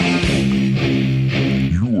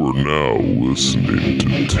listening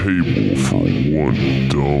to Table for One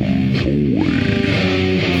Dumb Boy.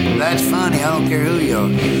 That's funny. I don't care who you are.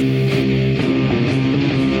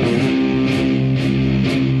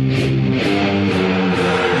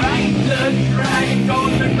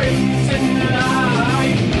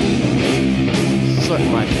 Suck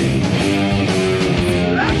my dick.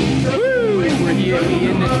 Woo! We're here. We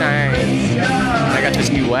in the thing. I got this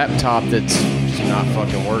new laptop that's just not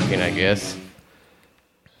fucking working, I guess.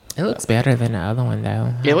 It looks better than the other one,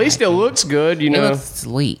 though. At least it looks good, you know. It looks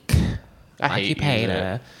sleek. I like hate you paid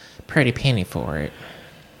a pretty penny for it.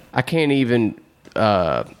 I can't even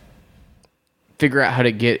figure out how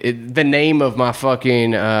to get it, the name of my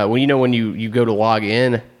fucking when you go to log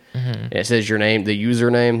in, and it says your name, the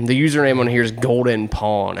username. The username on here is Golden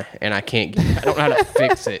Pawn, and I don't know how to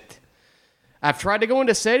fix it. I've tried to go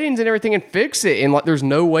into settings and everything and fix it, and like there's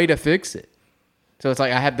no way to fix it. So it's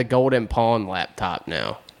like I have the Golden Pawn laptop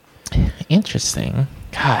now. Interesting.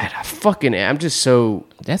 God, I'm just so...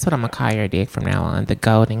 That's what I'm going to call your dick from now on. The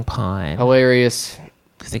Golden Pawn. Hilarious.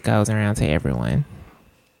 Because it goes around to everyone.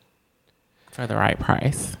 For the right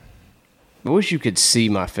price. I wish you could see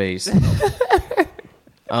my face.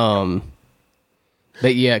 But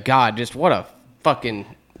yeah, God, just what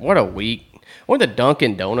a week. I went to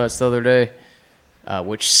Dunkin' Donuts the other day,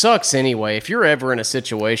 which sucks anyway. If you're ever in a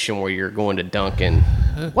situation where you're going to Dunkin',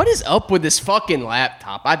 what is up with this fucking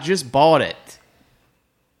laptop? I just bought it.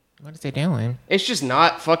 What is it doing? It's just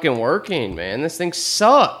not fucking working, man. This thing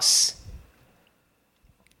sucks.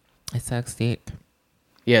 It sucks dick.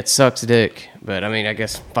 Yeah, it sucks dick. But, I mean, I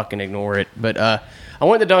guess fucking ignore it. But I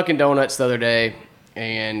went to Dunkin' Donuts the other day,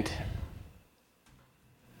 and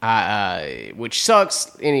which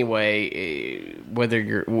sucks anyway,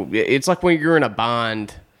 it's like when you're in a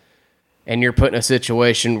bind and you're put in a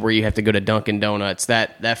situation where you have to go to Dunkin' Donuts.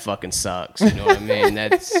 That fucking sucks. You know what I mean?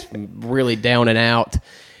 That's really down and out.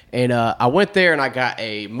 And I went there and I got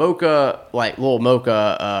a mocha, like little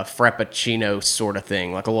mocha frappuccino sort of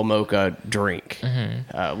thing, like a little mocha drink,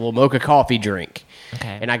 a little mocha coffee drink.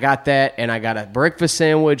 Okay. And I got that, and I got a breakfast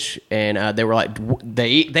sandwich, and they were like,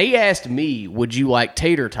 they asked me, would you like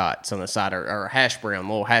tater tots on the side or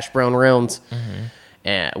little hash brown rounds?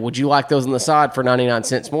 And would you like those on the side for 99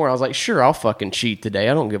 cents more? I was like, sure, I'll fucking cheat today.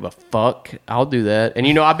 I don't give a fuck. I'll do that. And,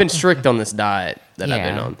 you know, I've been strict on this diet that I've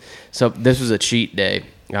been on. So this was a cheat day.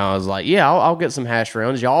 I was like, yeah, I'll get some hash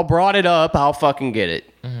browns. Y'all brought it up. I'll fucking get it.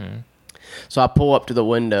 So I pull up to the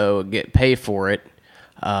window, pay for it.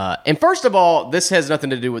 And first of all, this has nothing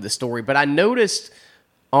to do with the story, but I noticed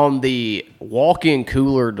on the walk-in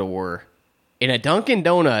cooler door in a Dunkin'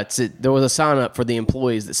 Donuts, there was a sign up for the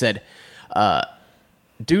employees that said,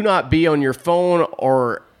 do not be on your phone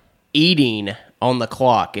or eating on the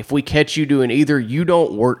clock. If we catch you doing either, you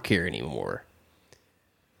don't work here anymore.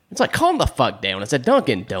 It's like, calm the fuck down. It's a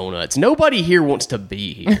Dunkin' Donuts. Nobody here wants to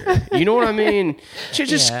be here. You know what I mean?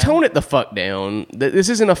 Just tone it the fuck down. This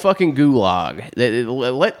isn't a fucking gulag.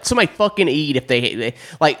 Let somebody fucking eat if they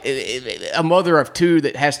like a mother of two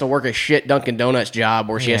that has to work a shit Dunkin' Donuts job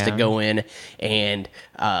where she has to go in and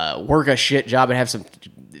work a shit job and have some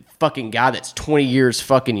fucking guy that's 20 years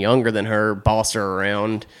fucking younger than her boss her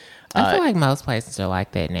around. I feel like most places are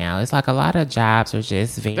like that now. It's like a lot of jobs are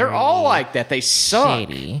just very... They're all like that. They suck.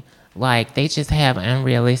 Shitty. Like, they just have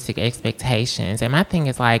unrealistic expectations. And my thing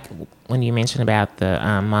is, like, when you mentioned about the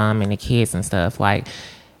mom and the kids and stuff, like,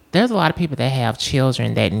 there's a lot of people that have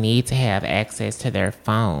children that need to have access to their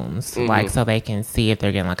phones, like, so they can see if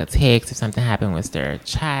they're getting, like, a text if something happened with their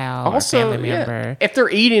child or family member. If they're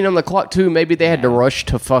eating on the clock, too, maybe they had to rush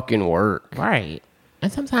to fucking work. Right.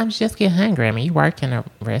 And sometimes you just get hungry. I mean, you work in a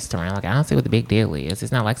restaurant. Like, I don't see what the big deal is.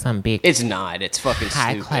 It's not like some big... It's not. It's fucking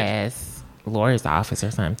high-class lawyer's office or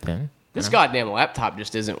something. This goddamn laptop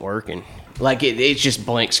just isn't working. Like, it's just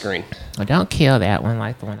blank screen. Well, don't kill that one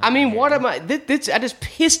like the one... I mean, what am I... I just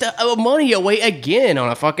pissed money away again on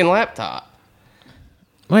a fucking laptop.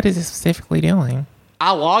 What is it specifically doing?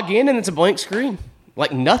 I log in and it's a blank screen.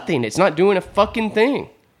 Like, nothing. It's not doing a fucking thing.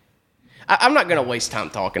 I'm not going to waste time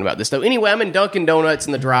talking about this, though. Anyway, I'm in Dunkin' Donuts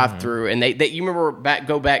in the drive-thru, and they you remember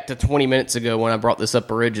go back to 20 minutes ago when I brought this up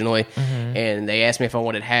originally, and they asked me if I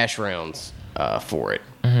wanted hash rounds for it.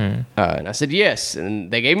 And I said yes, and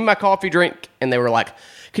they gave me my coffee drink, and they were like,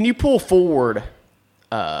 can you pull forward?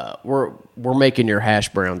 We're making your hash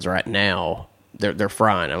browns right now. They're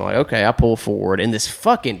frying. I'm like, okay, I pull forward, and this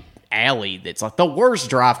fucking alley that's like the worst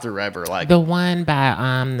drive-thru ever. Like the one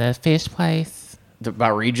by the fish place? By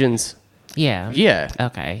Regions? Yeah. Yeah.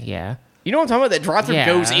 Okay, yeah. You know what I'm talking about? That drive-thru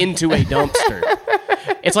goes into a dumpster.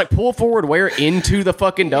 It's like pull forward where into the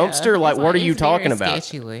fucking dumpster. Like, what are you talking about?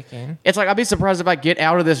 Sketchy looking. It's like I'd be surprised if I get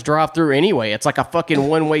out of this drive-through anyway. It's like a fucking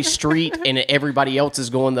one-way street, and everybody else is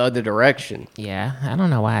going the other direction. Yeah, I don't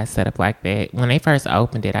know why it's set up like that. When they first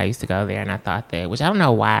opened it, I used to go there, and I thought that, which I don't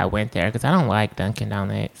know why I went there because I don't like Dunkin'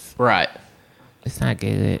 Donuts. Right. It's not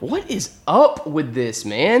good. What is up with this,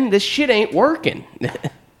 man? This shit ain't working.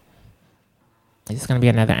 It's gonna be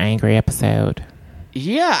another angry episode.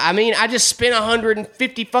 Yeah, I mean, I just spent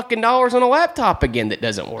 $150 fucking dollars on a laptop again that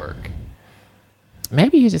doesn't work.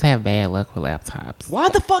 Maybe you just have bad luck with laptops. Why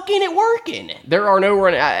the fuck ain't it working? There are no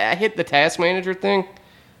run. I hit the task manager thing,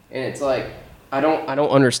 and it's like I don't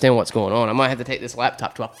understand what's going on. I might have to take this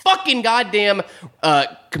laptop to a fucking goddamn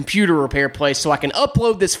computer repair place so I can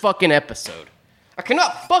upload this fucking episode. I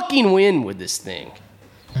cannot fucking win with this thing.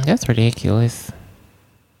 That's ridiculous.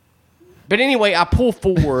 But anyway, I pull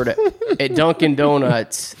forward at Dunkin'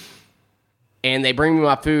 Donuts, and they bring me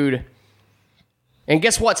my food. And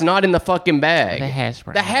guess what's not in the fucking bag? The hash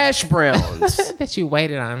browns. The hash browns. That you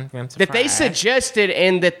waited on them to that fry. they suggested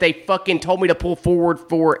and that they fucking told me to pull forward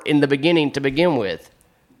for in the beginning to begin with.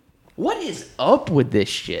 What is up with this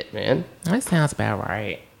shit, man? That sounds about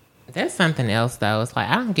right. There's something else, though. It's like,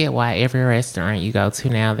 I don't get why every restaurant you go to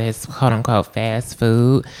now that's quote-unquote fast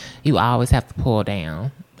food, you always have to pull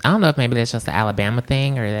down. I don't know if maybe that's just an Alabama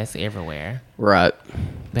thing or that's everywhere. Right.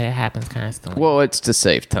 But it happens constantly. Well, it's to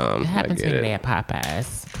save time. It happens I get when it. they at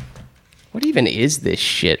Popeyes. What even is this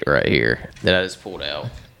shit right here that I just pulled out?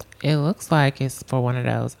 It looks like it's for one of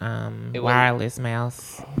those wireless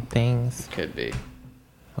mouse things. Could be.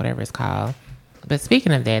 Whatever it's called. But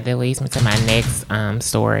speaking of that leads me to my next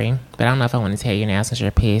story. But I don't know if I want to tell you now since you're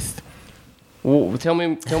pissed. Well, tell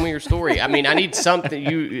me your story. I mean, I need something.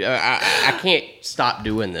 I can't stop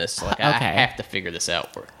doing this. Like, I have to figure this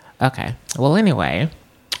out for. Okay. Well, anyway,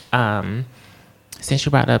 since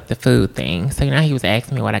you brought up the food thing, so he was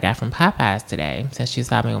asking me what I got from Popeyes today. Since you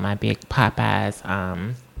saw me with my big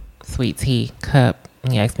Popeyes sweet tea cup,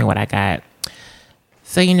 he asked me what I got.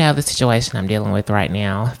 So the situation I'm dealing with right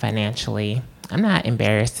now financially. I'm not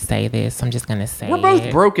embarrassed to say this. I'm just gonna say we're both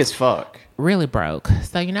broke as fuck. Really broke.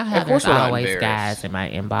 So how there's always guys in my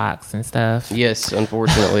inbox and stuff. Yes,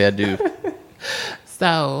 unfortunately I do.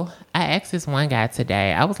 So I asked this one guy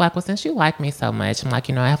today. I was like, well, since you like me so much, I'm like,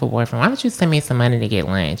 I have a boyfriend. Why don't you send me some money to get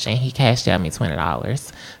lunch? And he cashed out me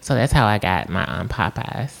 $20. So that's how I got my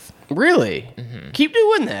Popeyes. Really? Mm-hmm. Keep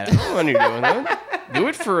doing that. I don't want you doing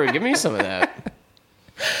that. Give me some of that.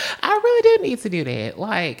 I really do need to do that.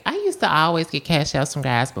 Like, I used to always get cash outs from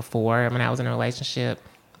guys before when I was in a relationship.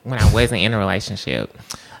 When I wasn't in a relationship.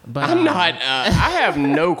 But I'm not, I have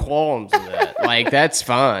no qualms with that. Like, that's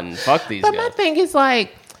fine. Fuck these guys. But my thing is,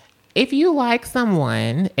 like, if you like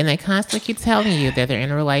someone and they constantly keep telling you that they're in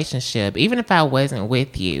a relationship, even if I wasn't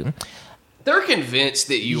with you. They're convinced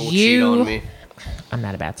that you will cheat on me. I'm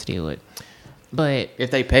not about to do it. But if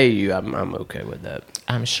they pay you, I'm okay with that.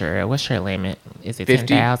 I'm sure. What's your limit? Is it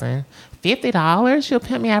 50? $10,000? $50? You'll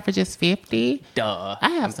pimp me out for just $50? Duh. I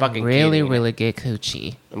have some really, really good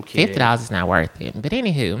coochie. I'm kidding. $50 is not worth it. But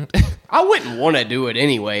anywho. I wouldn't want to do it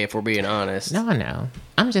anyway, if we're being honest. No, I know.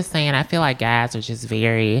 I'm just saying, I feel like guys are just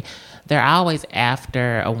they're always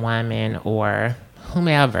after a woman or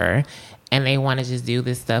whomever, and they want to just do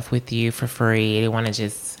this stuff with you for free. They want to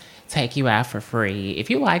just take you out for free. If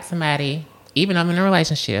you like somebody, even though I'm in a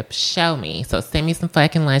relationship, show me. So send me some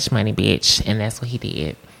fucking lunch money, bitch. And that's what he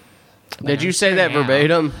did. Did you say that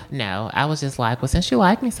verbatim? No. I was just like, well, since you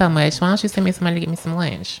like me so much, why don't you send me some money to get me some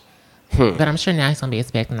lunch? But I'm sure now he's going to be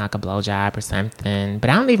expecting like a blowjob or something. But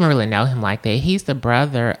I don't even really know him like that. He's the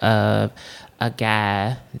brother of a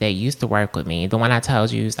guy that used to work with me. The one I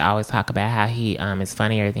told you used to always talk about how he is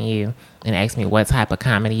funnier than you and asked me what type of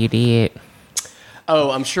comedy you did.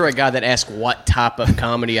 Oh, I'm sure a guy that asks what type of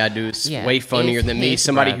comedy I do is way funnier than me.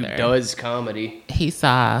 Somebody who does comedy. He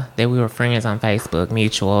saw that we were friends on Facebook,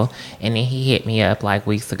 mutual, and then he hit me up like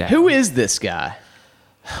weeks ago. Who is this guy?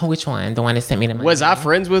 Which one? The one that sent me the money? Was I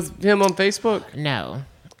friends with him on Facebook? No.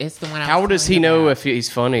 It's the one How does he know if he's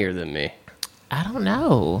funnier than me? I don't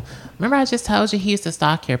know. Remember I just told you he used to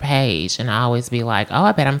stalk your page and I always be like, oh,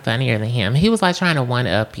 I bet I'm funnier than him. He was like trying to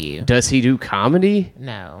one-up you. Does he do comedy?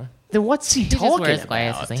 No. Then what's he talking just wears about?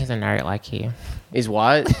 Glasses and he's a nerd like you. He's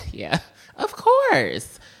what? Yeah. Of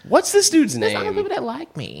course. What's this dude's There's name? other people that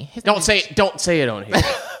like me. Don't say it on here.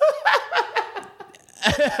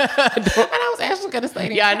 And I was actually going to say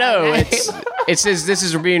that. Yeah, I know. It says this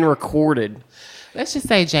is being recorded. Let's just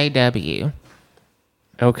say JW.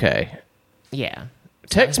 Okay. Yeah.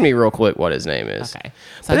 Text me real quick what his name is. Okay.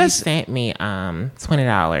 So he sent me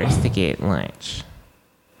 $20 to get lunch.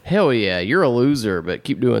 Hell yeah, you're a loser, but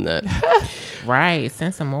keep doing that. Right,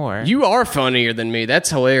 send some more. You are funnier than me. That's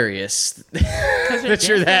hilarious. That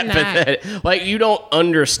you're that pathetic. Like, you don't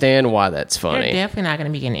understand why that's funny. You're definitely not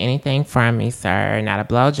going to be getting anything from me, sir. Not a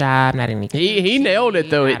blowjob, not any. He nailed it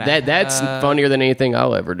though. That's funnier than anything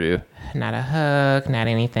I'll ever do. Not a hug, not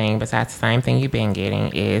anything. Besides the same thing you've been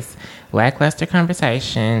getting is lackluster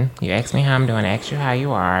conversation. You ask me how I'm doing, I ask you how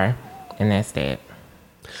you are, and that's that.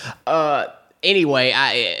 Anyway,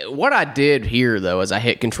 what I did here though is I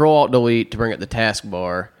hit Control-Alt-Delete to bring up the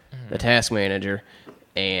taskbar, the task manager,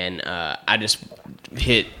 and I just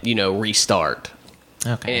hit restart.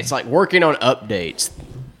 Okay. And it's like working on updates.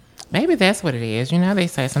 Maybe that's what it is. You know, they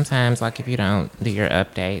say sometimes like if you don't do your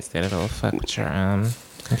updates that it'll fuck with your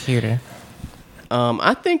computer.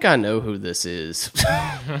 I think I know who this is.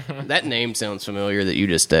 That name sounds familiar that you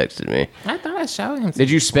just texted me. I thought I showed him. Did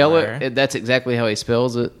you spell before. it? That's exactly how he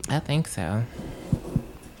spells it? I think so.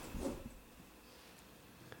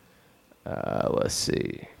 Let's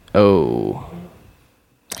see. Oh.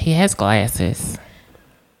 He has glasses.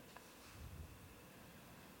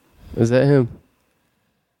 Is that him?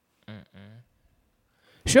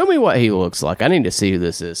 Show me what he looks like. I need to see who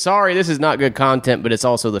this is. Sorry, this is not good content, but it's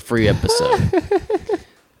also the free episode.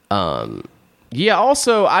 Yeah,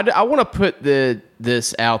 also, I want to put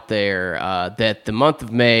this out there that the month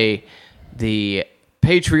of May, the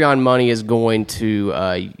Patreon money is going to...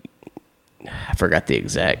 I forgot the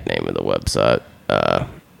exact name of the website.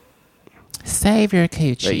 Save your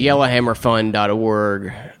coochie.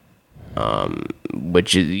 Yellowhammerfund.org,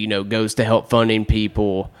 which is, goes to help funding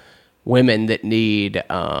people, women that need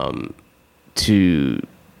to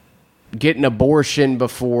get an abortion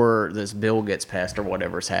before this bill gets passed or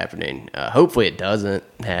whatever's happening. Hopefully it doesn't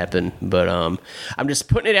happen, but I'm just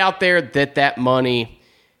putting it out there that money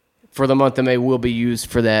for the month of May will be used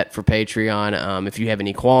for that, for Patreon. If you have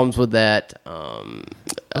any qualms with that,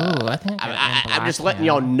 I think I'm just letting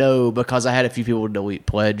y'all know because I had a few people delete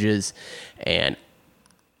pledges, and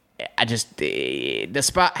I just,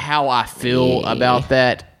 despite how I feel about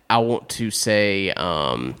that, I want to say,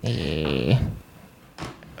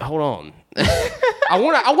 hold on. I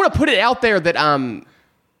want to put it out there that I'm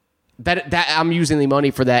using the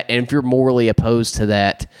money for that, and if you're morally opposed to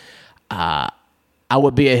that, I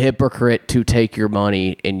would be a hypocrite to take your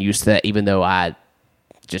money and use that, even though I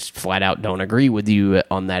just flat out don't agree with you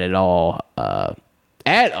on that at all.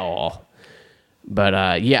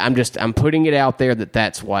 But yeah, I'm putting it out there that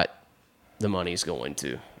that's what the money's going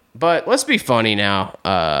to. But let's be funny now.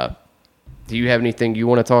 Do you have anything you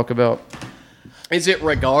want to talk about? Is it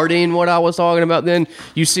regarding what I was talking about then?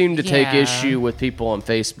 You seem to take issue with people on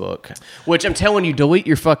Facebook, which I'm telling you, delete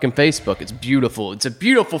your fucking Facebook. It's beautiful. It's a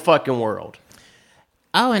beautiful fucking world.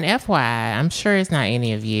 Oh, and FYI, I'm sure it's not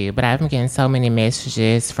any of you, but I've been getting so many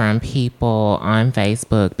messages from people on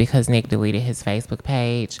Facebook because Nick deleted his Facebook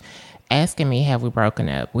page asking me, have we broken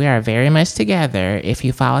up? We are very much together. If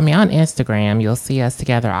you follow me on Instagram, you'll see us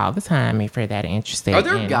together all the time if you're that interested. Are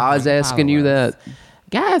there guys asking you that?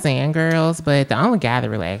 Guys and girls, but the only guy that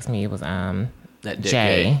really asked me was that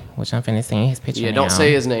Jay, which I'm finna see his picture. Yeah, don't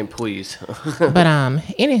say his name, please. But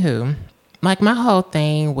anywho, like my whole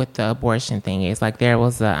thing with the abortion thing is like there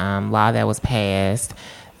was a law that was passed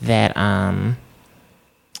that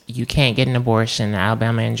you can't get an abortion in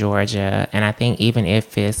Alabama and Georgia, and I think even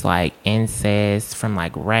if it's like incest from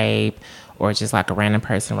like rape or just like a random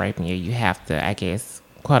person raping you, you have to, I guess,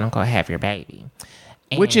 quote unquote, have your baby.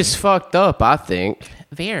 Which is fucked up, I think.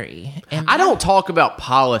 Very. And I don't talk about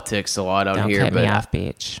politics a lot on here. Don't cut me off,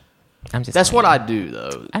 bitch. I'm just. That's saying. what I do,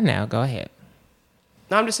 though. I know. Go ahead.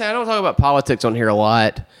 No, I'm just saying I don't talk about politics on here a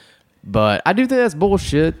lot, but I do think that's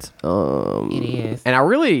bullshit. It is. And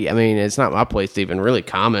it's not my place to even really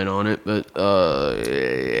comment on it, but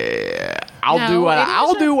I'll do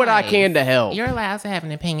what I can to help. You're allowed to have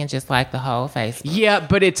an opinion just like the whole Facebook. Yeah,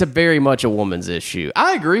 but it's a very much a woman's issue.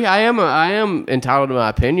 I agree. I am entitled to my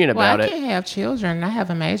opinion about I it. can't have children, and I have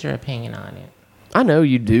a major opinion on it. I know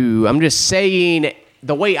you do. I'm just saying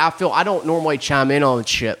the way I feel. I don't normally chime in on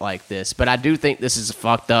shit like this, but I do think this is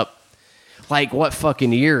fucked up. Like, what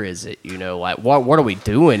fucking year is it? Like, what are we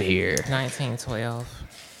doing here? 1912.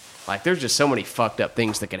 Like, there's just so many fucked up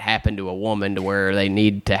things that could happen to a woman to where they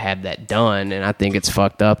need to have that done, and I think it's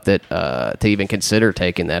fucked up that to even consider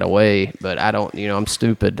taking that away. But I don't, I'm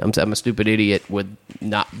stupid. I'm a stupid idiot with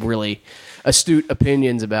not really astute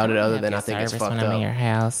opinions about it, other than I think it's fucked when I'm in up. your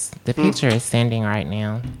house. The picture is sending right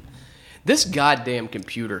now. This goddamn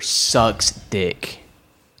computer sucks dick.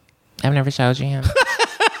 I've never showed you him.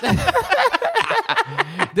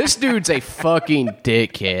 This dude's a fucking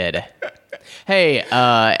dickhead. Hey,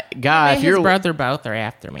 guy, if his brother both are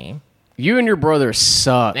after me. You and your brother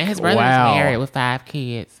suck. And his brother's married with 5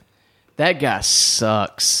 kids. That guy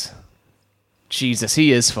sucks. Jesus,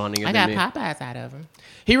 he is funnier than me. I got Popeyes out of him.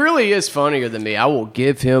 He really is funnier than me. I will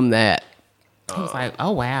give him that. He was like,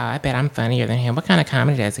 oh, wow, I bet I'm funnier than him. What kind of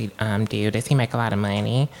comedy does he do? Does he make a lot of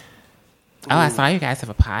money? Oh, I saw you guys have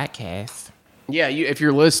a podcast. Yeah, if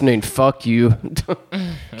you're listening, fuck you.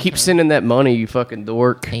 Keep sending that money, you fucking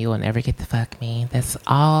dork. And you will never get to fuck me. That's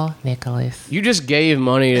all, Nicholas. You just gave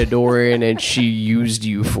money to Dorian and she used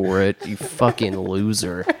you for it, you fucking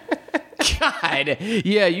loser. God,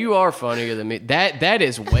 yeah, you are funnier than me. That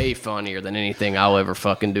is way funnier than anything I'll ever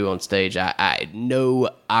fucking do on stage. I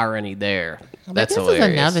no irony there. That's hilarious. This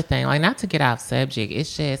is another thing. Like, not to get off subject,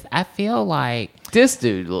 it's just I feel like this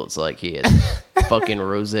dude looks like he has fucking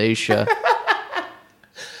rosacea.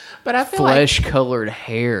 But I feel flesh-colored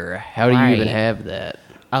hair. How do you even have that?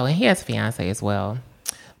 Oh, and he has a fiance as well.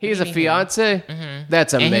 He has a fiance? Mm-hmm.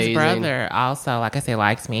 That's amazing. And his brother also, like I said,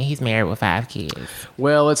 likes me. He's married with 5 kids.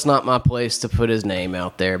 Well, it's not my place to put his name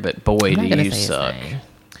out there, but boy, do you suck.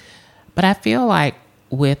 But I feel like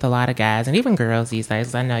with a lot of guys, and even girls these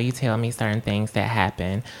days, I know you tell me certain things that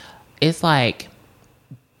happen. It's like,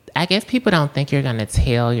 I guess people don't think you're going to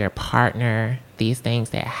tell your partner these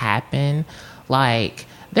things that happen. Like,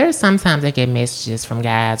 there's sometimes I get messages from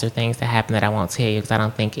guys or things that happen that I won't tell you because I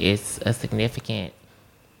don't think it's a significant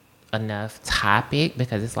enough topic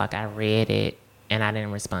because it's like I read it and I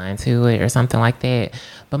didn't respond to it or something like that.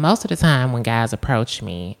 But most of the time when guys approach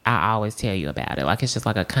me, I always tell you about it. Like, it's just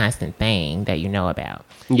like a constant thing that you know about.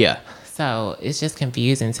 Yeah. So it's just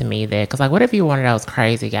confusing to me that, because like, what if you're one of those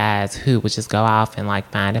crazy guys who would just go off and like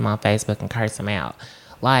find him on Facebook and curse him out?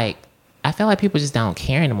 Like, I feel like people just don't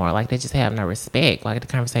care anymore. Like, they just have no respect. Like the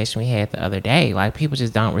conversation we had the other day, like people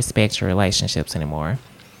just don't respect your relationships anymore.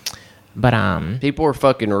 But people are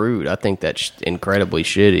fucking rude. I think that's incredibly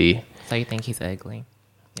shitty. So you think he's ugly? You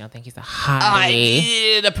don't think he's a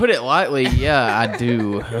hottie? To put it lightly, yeah, I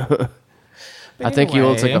do. I think he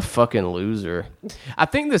looks like a fucking loser. I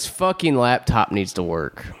think this fucking laptop needs to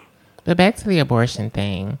work. But back to the abortion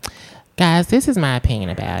thing. Guys, this is my opinion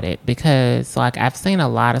about it because, like, I've seen a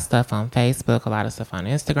lot of stuff on Facebook, a lot of stuff on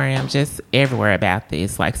Instagram, just everywhere about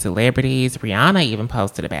this. Like, celebrities, Rihanna even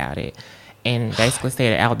posted about it and basically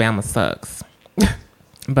said Alabama sucks.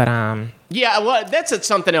 But, yeah, well, that's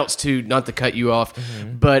something else, too, not to cut you off.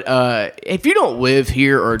 Mm-hmm. But if you don't live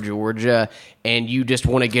here or Georgia and you just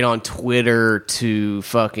want to get on Twitter to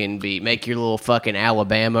fucking make your little fucking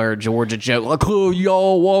Alabama or Georgia joke, like, oh,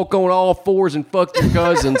 y'all walk on all fours and fuck your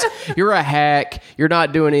cousins, you're a hack. You're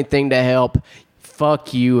not doing anything to help.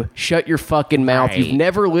 Fuck you. Shut your fucking mouth. Right. You've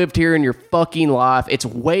never lived here in your fucking life. It's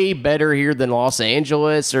way better here than Los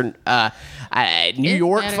Angeles or New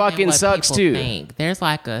York fucking sucks too. Think. There's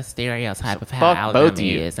like a stereotype of how Alabama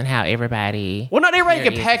is and how everybody... Well, not everybody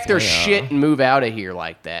can pack their shit and move out of here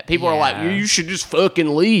like that. People are like, you should just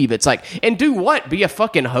fucking leave. It's like, and do what? Be a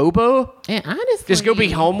fucking hobo? And honestly... Just go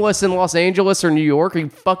be homeless in Los Angeles or New York? Are you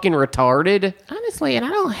fucking retarded? Honestly, and I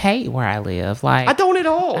don't hate where I live. Like, I don't at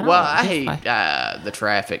all. I hate the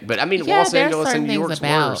traffic. But I mean, Los Angeles and New York's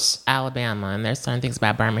worse. Alabama, and there's certain things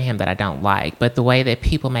about Birmingham that I don't like. But the way that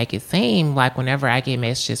people make it seem, like whenever I get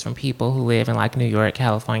messages from people who live in like New York,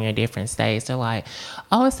 California, different states, they're like,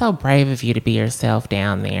 oh, it's so brave of you to be yourself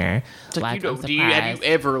down there. Like, have you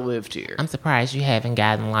ever lived here? I'm surprised you haven't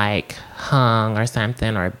gotten like hung or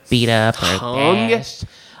something or beat up or bashed.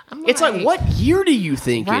 It's like, what year do you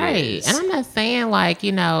think it is? And I'm not saying like,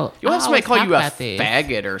 you know, you want somebody to call you a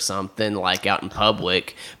faggot or something like out in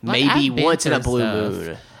public, like, maybe once in a blue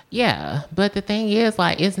moon. Yeah, but the thing is,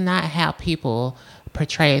 like, it's not how people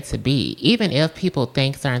portray it to be. Even if people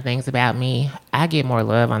think certain things about me, I get more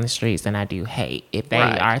love on the streets than I do hate. If they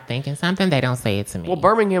are thinking something, they don't say it to me. Well,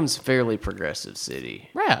 Birmingham's a fairly progressive city.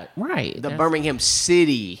 Right. The Birmingham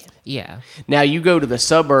city. Yeah. Now, you go to the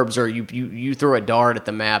suburbs or you throw a dart at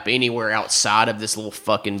the map anywhere outside of this little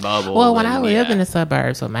fucking bubble. Well, when I lived in the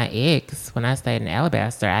suburbs with my ex, when I stayed in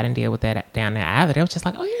Alabaster, I didn't deal with that down there either. They was just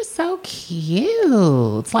like, oh, you're so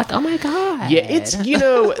cute. It's like, oh my God. Yeah, it's, you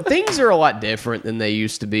know, things are a lot different than they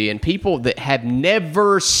used to be. And people that have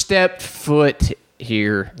never stepped foot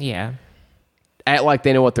here. Yeah. Act like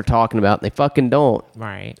they know what they're talking about. They fucking don't.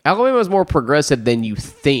 Right. Alabama's more progressive than you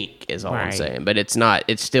think, is all I'm saying. But it's not.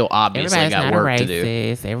 It's still obviously got work to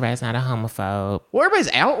do. Everybody's not a homophobe. Well,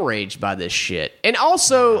 everybody's outraged by this shit. And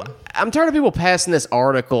also, I'm tired of people passing this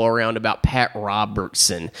article around about Pat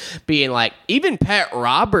Robertson being like, even Pat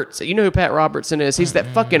Robertson. You know who Pat Robertson is? He's that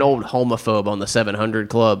fucking old homophobe on the 700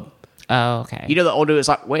 Club. Oh, okay. You know, the old dude is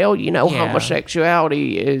like, well, Yeah.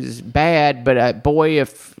 homosexuality is bad, but boy,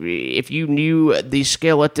 if you knew the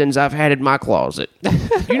skeletons I've had in my closet.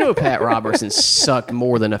 You know, Pat Robertson sucked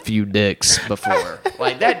more than a few dicks before.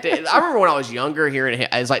 Like that. I remember when I was younger hearing him,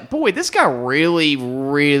 I was like, boy, this guy really,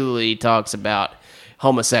 really talks about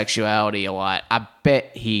homosexuality a lot. I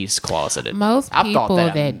bet he's closeted. Most I've thought people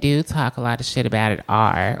that do talk a lot of shit about it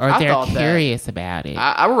are, or I they're thought that. curious about it.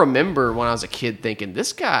 I remember when I was a kid thinking,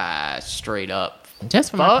 this guy straight up Just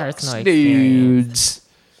from my fucks personal experience. dudes.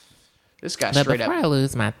 This guy But straight before up. I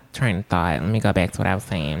lose my train of thought, let me go back to what I was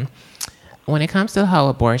saying. When it comes to the whole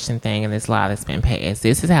abortion thing and this law that's been passed,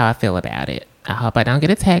 this is how I feel about it. I hope I don't get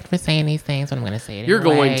attacked for saying these things, but I'm going to say it You're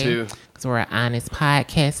anyway, going to. because we're an honest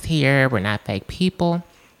podcast here. We're not fake people.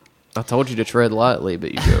 I told you to tread lightly,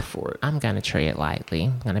 but you go for it. I'm going to tread lightly.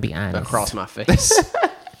 I'm going to be honest. Across my face.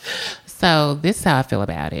 So this is how I feel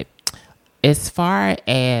about it. As far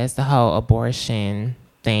as the whole abortion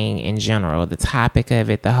thing in general, the topic of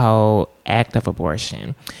it, the whole act of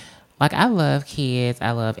abortion. Like, I love kids.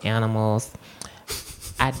 I love animals.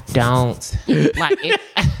 I don't like it.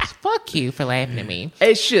 Fuck you for laughing at me.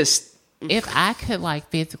 It's just, If I could like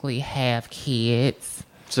physically have kids,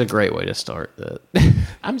 it's a great way to start that.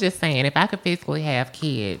 I'm just saying, if I could physically have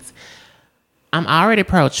kids, I'm already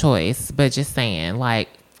pro-choice, but just saying, like,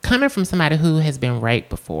 coming from somebody who has been raped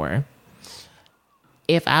before,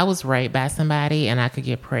 if I was raped by somebody and I could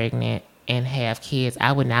get pregnant and have kids,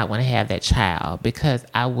 I would not want to have that child, because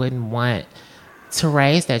I wouldn't want to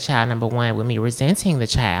raise that child, number one, with me resenting the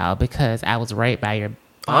child because I was raped by your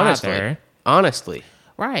father. Honestly.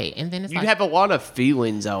 Right. And then it's You'd like, have a lot of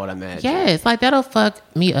feelings, I would imagine. yes, like that'll fuck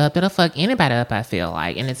me up. That'll fuck anybody up, I feel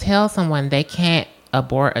like. And to tell someone they can't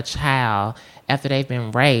abort a child after they've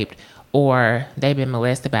been raped or they've been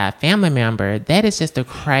molested by a family member, that is just the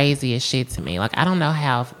craziest shit to me. Like, I don't know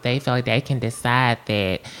how they feel like they can decide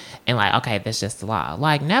that and like, okay, that's just the law.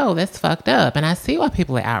 Like, no, that's fucked up. And I see why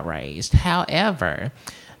people are outraged. However,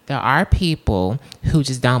 there are people who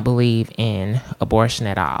just don't believe in abortion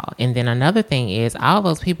at all. And then another thing is, all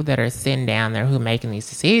those people that are sitting down there who are making these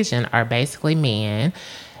decisions are basically men,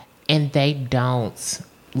 and they don't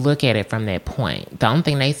look at it from that point. The only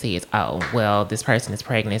thing they see is, oh, well, this person is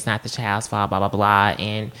pregnant. It's not the child's fault, blah, blah, blah.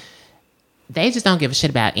 And they just don't give a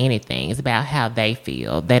shit about anything. It's about how they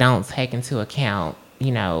feel. They don't take into account,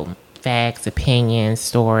 facts, opinions,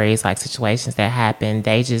 stories, like situations that happen.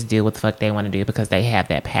 They just do what the fuck they want to do because they have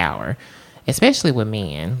that power. Especially with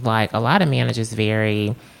men. Like, a lot of men are just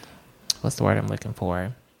very, what's the word I'm looking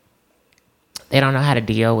for? They don't know how to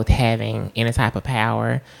deal with having any type of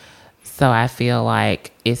power. So I feel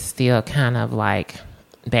like it's still kind of like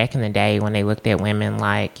back in the day when they looked at women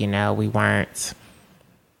like, we weren't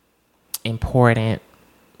important.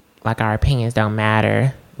 Like, our opinions don't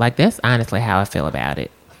matter. Like, that's honestly how I feel about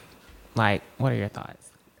it. Like, what are your thoughts?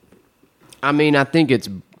 I mean, I think it's,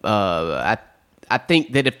 I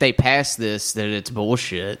think that if they pass this, that it's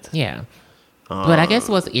bullshit. Yeah. But I guess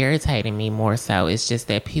what's irritating me more so is just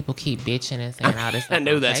that people keep bitching and saying all this stuff I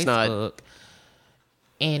know on that's not- Facebook.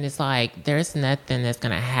 And it's like, there's nothing that's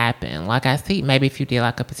going to happen. Like, I see maybe if you did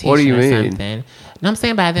like a petition What do you or mean? something. No, I'm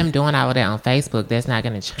saying by them doing all of that on Facebook, that's not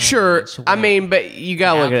going to change. Sure. I what mean, but you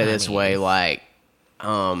gotta the look at it outcome this way. is. Like,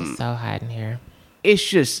 It's so hot in here. it's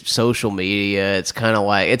just social media. It's kind of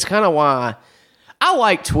why I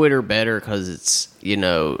like Twitter better, because it's,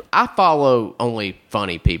 I follow only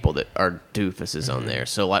funny people that are doofuses on there.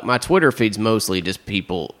 So, like, my Twitter feed's mostly just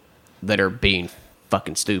people that are being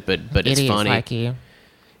fucking stupid, but it's Idiots funny. like you.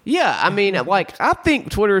 Yeah, I mean, like, I think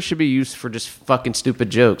Twitter should be used for just fucking stupid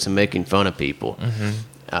jokes and making fun of people,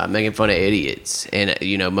 making fun of idiots. And,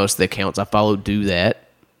 most of the accounts I follow do that.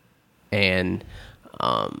 And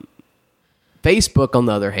Facebook, on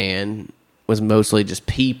the other hand, was mostly just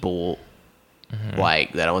people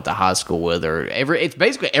like that I went to high school with, or it's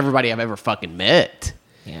basically everybody I've ever fucking met.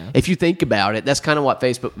 Yeah. If you think about it, that's kind of what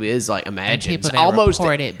Facebook is like. Imagine People that almost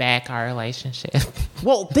reported back our relationship.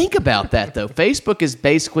 Well, think about that, though. Facebook is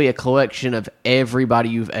basically a collection of everybody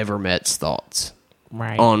you've ever met's thoughts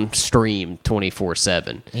Right. on stream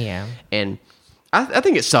 24/7. Yeah. And I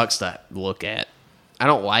think it sucks to look at. I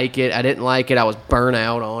don't like it. I didn't like it. I was burnt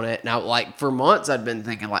out on it. Now, like, for months, I'd been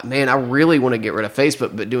thinking, like, man, I really want to get rid of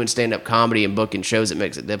Facebook, but doing stand-up comedy and booking shows, it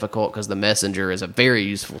makes it difficult because the Messenger is a very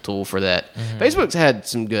useful tool for that. Facebook's had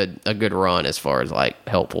a good run as far as, like,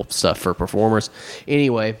 helpful stuff for performers.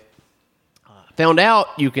 Anyway, found out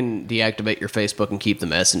you can deactivate your Facebook and keep the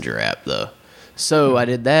Messenger app, though. So I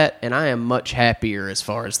did that, and I am much happier as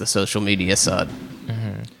far as the social media side.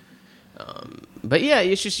 But yeah,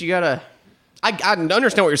 it's just you gotta. I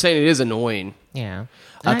understand what you're saying. It is annoying. Yeah.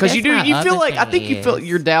 Because you feel like, I think you feel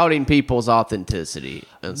you're doubting people's authenticity.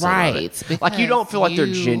 Right. Like you don't feel like they're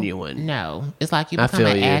genuine. No. It's like you become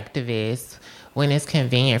an activist when it's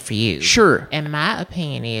convenient for you. Sure. And my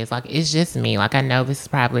opinion is, like, it's just me. Like, I know this is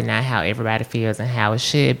probably not how everybody feels and how it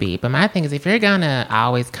should be. But my thing is, if you're going to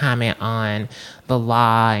always comment on the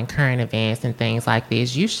law and current events and things like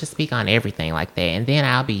this, you should speak on everything like that. And then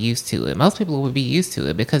I'll be used to it. Most people would be used to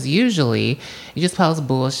it because usually you just post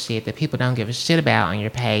bullshit that people don't give a shit about on your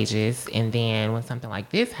pages. And then when something like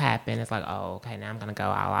this happens, it's like, oh, okay, now I'm going to go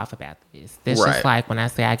all off about this. That's just like when I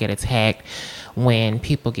say I get attacked when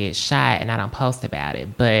people get shot and I don't post about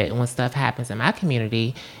it. But when stuff happens in my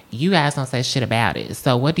community, you guys don't say shit about it.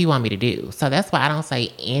 So what do you want me to do? So that's why I don't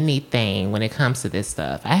say anything when it comes to this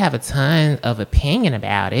stuff. I have a ton of opinion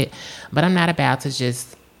about it, but I'm not about to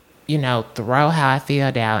just, throw how I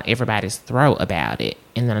feel down everybody's throat about it.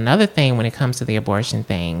 And then another thing when it comes to the abortion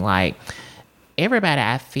thing, like, everybody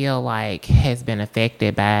I feel like has been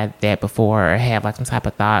affected by that before or have like some type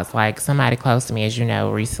of thoughts. Like somebody close to me, as you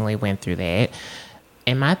know, recently went through that.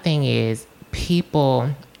 And my thing is, people,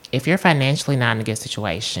 if you're financially not in a good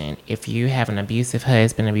situation, if you have an abusive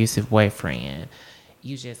husband, abusive boyfriend,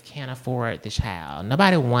 you just can't afford the child.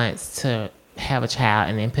 Nobody wants to have a child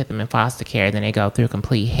and then put them in foster care, then they go through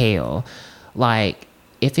complete hell. Like,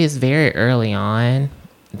 if it's very early on,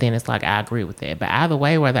 then it's like, I agree with that. But either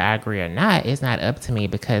way, whether I agree or not, it's not up to me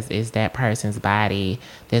because it's that person's body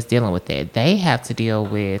that's dealing with that. They have to deal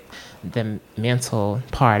with the mental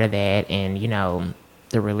part of that and,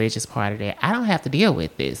 the religious part of that. I don't have to deal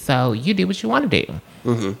with this. So you do what you want to do.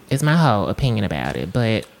 Mm-hmm. It's my whole opinion about it.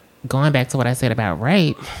 But going back to what I said about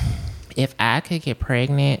rape, if I could get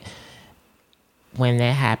pregnant when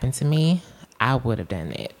that happened to me, I would have done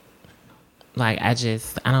that. Like, I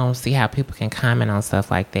don't see how people can comment on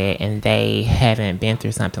stuff like that and they haven't been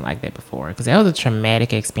through something like that before. Because that was a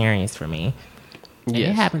traumatic experience for me. And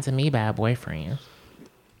it happened to me by a boyfriend.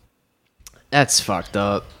 That's fucked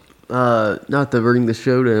up. Not to bring the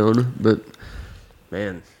show down, but,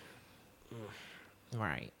 man.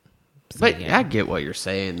 Right. So, but I get what you're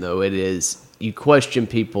saying, though. It is, you question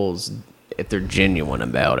people's, if they're genuine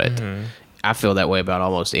about it. Mm-hmm. I feel that way about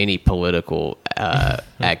almost any political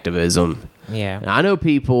activism. Yeah. And I know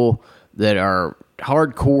people that are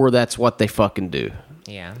hardcore, that's what they fucking do.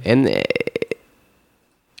 Yeah. And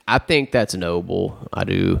I think that's noble. I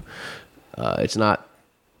do. It's not,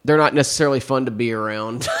 they're not necessarily fun to be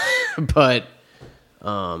around, but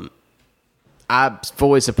I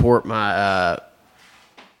fully support my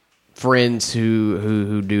friends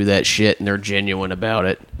who do that shit and they're genuine about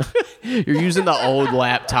it. You're using the old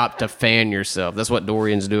laptop to fan yourself. That's what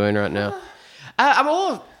Dorian's doing right now. I'm a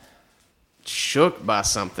little shook by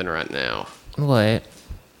something right now. What?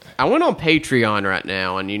 I went on Patreon right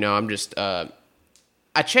now, and I'm just I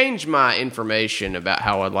changed my information about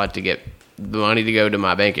how I'd like to get the money to go to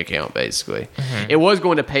my bank account. Basically, it was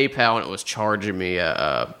going to PayPal, and it was charging me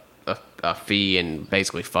a fee and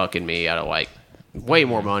basically fucking me out of like way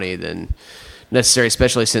more money than necessary,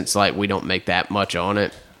 especially since like we don't make that much on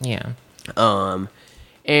it. Yeah.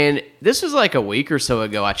 And this was like a week or so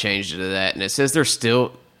ago. I changed it to that, and it says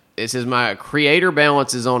it says my creator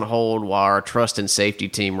balance is on hold while our trust and safety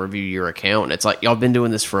team review your account. And it's like, y'all been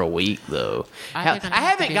doing this for a week though. I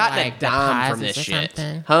haven't gotten like a dime from this shit.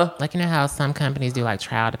 Huh? Like, how some companies do like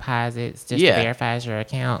trial deposits just to verify your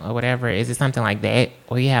account or whatever. Is it something like that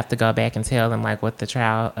where you have to go back and tell them like what the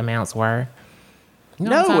trial amounts were?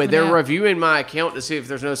 No, they're reviewing my account to see if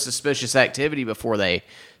there's no suspicious activity before they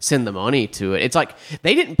send the money to it. It's like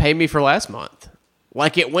they didn't pay me for last month.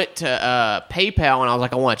 Like, it went to PayPal, and I was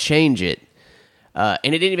like, I want to change it. And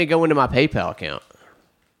it didn't even go into my PayPal account.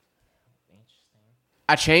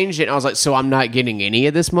 I changed it, and I was like, so I'm not getting any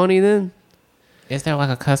of this money then? Is there like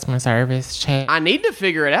a customer service chat? I need to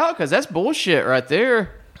figure it out, because that's bullshit right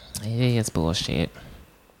there. It is bullshit.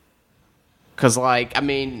 Because, like, I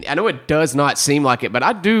mean, I know it does not seem like it, but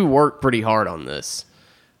I do work pretty hard on this.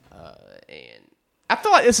 And I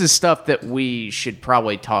feel like this is stuff that we should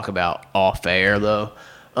probably talk about off air, though.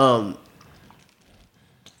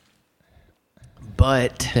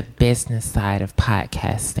 But the business side of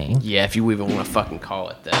podcasting. Yeah, if you even want to fucking call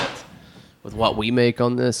it that. With what we make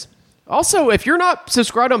on this. Also, if you're not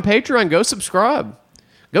subscribed on Patreon, go subscribe.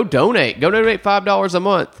 Go donate. Go donate $5 a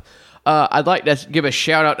month. I'd like to give a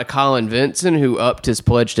shout out to Colin Vinson, who upped his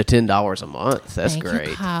pledge to $10 a month. That's great.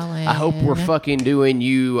 You, Colin. I hope we're fucking doing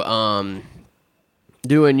you a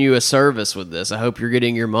service with this. I hope you're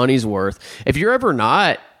getting your money's worth. If you're ever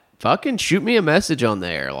not, fucking shoot me a message on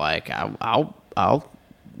there. Like, I'll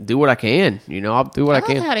do what I can. I'll do what I I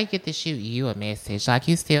can. love how they get to shoot you a message. Like,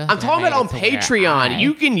 you still... I'm talking about on Patreon.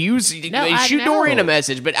 You can shoot Dorian a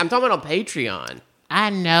message, but I'm talking about on Patreon. I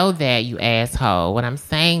know that, you asshole. What I'm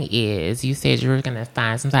saying is, you said you were going to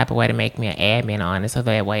find some type of way to make me an admin on it so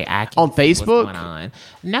that way I can on see Facebook? what's going on.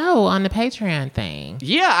 No, on the Patreon thing.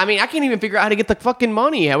 Yeah, I mean, I can't even figure out how to get the fucking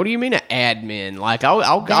money. What do you mean an admin? Like,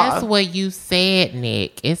 That's what you said,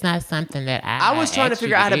 Nick. It's not something that I was trying to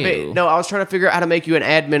figure out how to I was trying to figure out how to make you an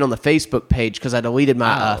admin on the Facebook page because I deleted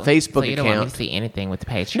my Facebook so you don't account. want me to see anything with the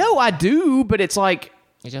Patreon? No, I do, but it's like...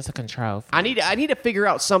 It's just a control. I need to figure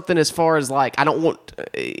out something as far as like I don't want.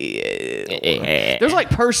 There's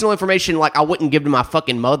like personal information like I wouldn't give to my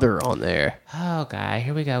fucking mother on there. Oh God,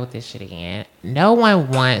 here we go with this shit again. No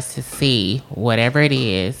one wants to see whatever it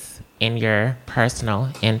is in your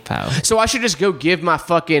personal info. So I should just go give my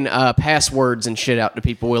fucking passwords and shit out to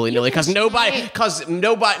people willy nilly because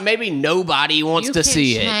maybe nobody wants to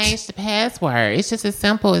see it. You can change the password. It's just as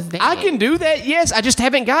simple as that. I can do that. Yes, I just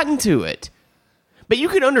haven't gotten to it. But you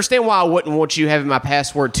can understand why I wouldn't want you having my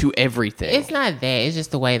password to everything. It's not that. It's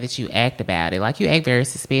just the way that you act about it. Like, you act very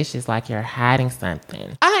suspicious, like you're hiding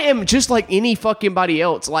something. I am just like any fucking body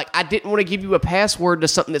else. Like, I didn't want to give you a password to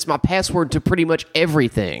something that's my password to pretty much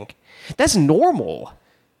everything. That's normal.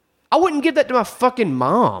 I wouldn't give that to my fucking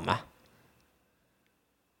mom.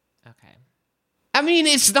 Okay. I mean,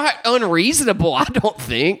 it's not unreasonable, I don't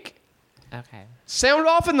think. Okay. Sound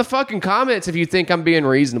off in the fucking comments if you think I'm being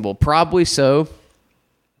reasonable. Probably so.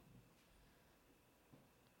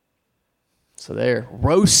 So there,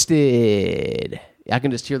 roasted. I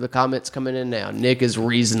can just hear the comments coming in now. Nick is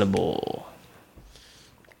reasonable.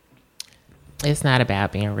 It's not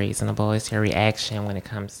about being reasonable. It's your reaction when it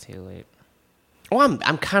comes to it. Well,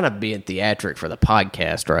 I'm kind of being theatric for the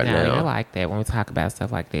podcast right now. No, you're like that when we talk about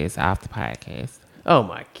stuff like this off the podcast. Oh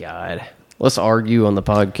my God. Let's argue on the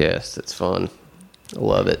podcast. It's fun. I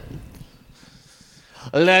love it.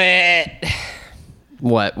 Love it.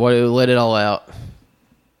 What? Let it all out.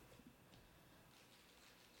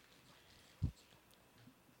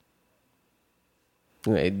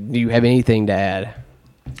 Do you have anything to add?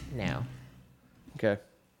 No. Okay.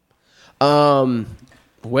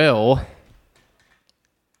 Well,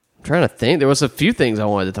 I'm trying to think. There was a few things I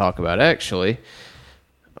wanted to talk about, actually.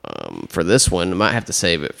 For this one, I might have to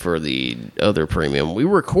save it for the other premium. We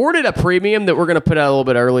recorded a premium that we're going to put out a little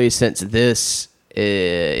bit early since this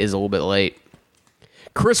is a little bit late.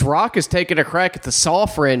 Chris Rock is taking a crack at the Saw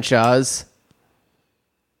franchise.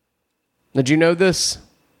 Did you know this?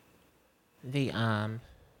 The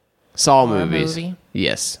Saw horror movies. movie?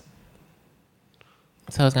 Yes.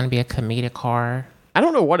 So it's going to be a comedic horror. I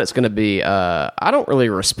don't know what it's going to be. I don't really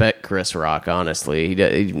respect Chris Rock, honestly.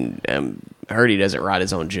 He heard he doesn't write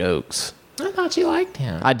his own jokes. I thought you liked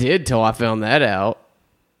him. I did till I found that out.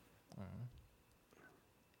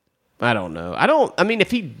 I don't know. I mean, if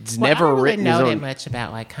he's never I don't really written know his that own... much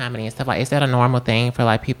about like comedy and stuff. Like, is that a normal thing for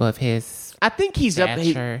like people of his I think he's up...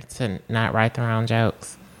 stature to not write their own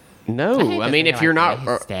jokes? No, I mean, if you're not...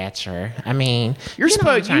 his stature. I mean... You're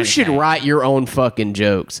supposed... You should write your own fucking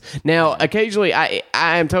jokes. Now, occasionally, I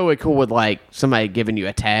am totally cool with, like, somebody giving you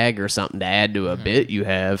a tag or something to add to a bit you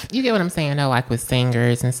have. You get what I'm saying, though? Like, with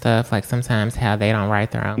singers and stuff, like, sometimes how they don't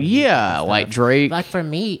write their own... Yeah, like Drake. Like, for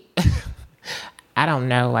me... I don't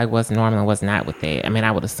know, like, what's normal and what's not with it. I mean,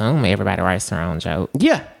 I would assume everybody writes their own joke.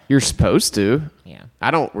 Yeah, you're supposed to. Yeah.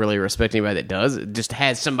 I don't really respect anybody that does it. Just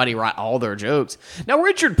has somebody write all their jokes. Now,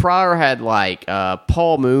 Richard Pryor had, like,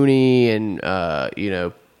 Paul Mooney and,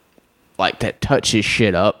 like, that touch his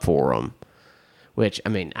shit up for him. Which, I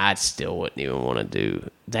mean, I still wouldn't even want to do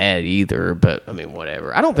that either. But, I mean,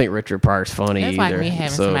 whatever. I don't think Richard Pryor's funny It's either. like me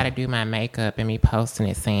having somebody do my makeup and me posting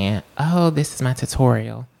it saying, oh, this is my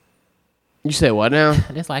tutorial. You say what now?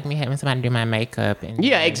 It's like me having somebody do my makeup. And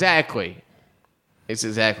Yeah, exactly. It's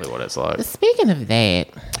exactly what it's like. Speaking of that,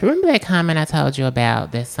 remember that comment I told you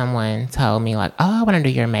about that someone told me, like, oh, I want to do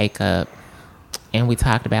your makeup. And we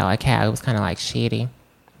talked about, like, how it was kind of, like, shitty.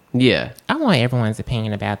 Yeah. I want everyone's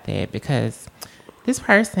opinion about that because this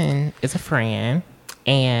person is a friend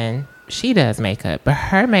and she does makeup, but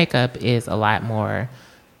her makeup is a lot more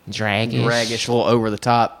draggish, a little over the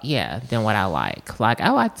top. Yeah, than what I like. Like, I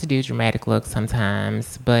like to do dramatic looks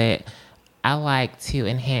sometimes, but I like to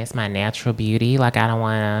enhance my natural beauty. Like, I don't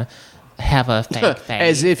want to have a fake face.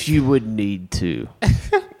 As if you would need to.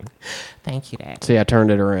 Thank you, Dad. See, I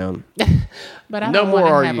turned it around. But I No don't more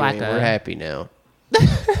wanna arguing. have like We're happy now.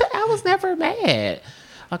 I was never mad.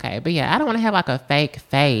 Okay, but yeah, I don't want to have like a fake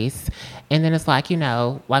face. And then it's like,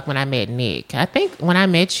 like when I met Nick. I think when I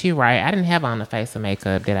met you, right, I didn't have on a face of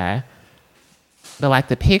makeup, did I? But like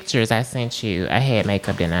the pictures I sent you, I had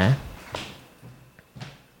makeup, didn't I?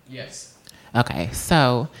 Yes. Okay,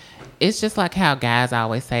 so it's just like how guys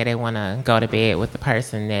always say they want to go to bed with the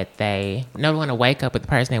person that they want to wake up with the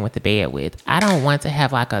person they went to bed with. I don't want to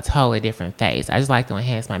have like a totally different face. I just like to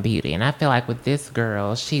enhance my beauty. And I feel like with this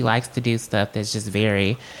girl, she likes to do stuff that's just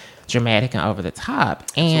very dramatic and over the top.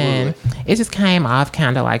 And it just came off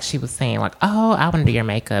kind of like she was saying like, oh, I want to do your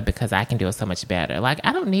makeup because I can do it so much better. Like,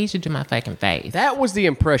 I don't need you to do my fucking face. That was the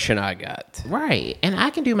impression I got. Right. And I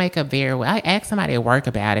can do makeup very well. I asked somebody at work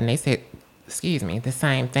about it and they said, excuse me, the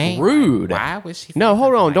same thing. Rude. Why would she? No,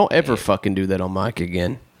 hold on. Like Don't that? ever fucking do that on mic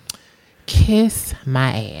again. Kiss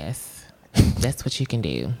my ass. That's what you can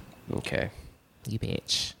do. Okay. You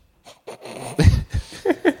bitch.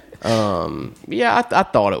 Yeah, I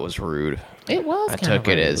thought it was rude. It was. I kind took of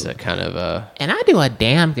it rude. as a kind of a. And I do a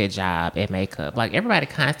damn good job at makeup. Like, everybody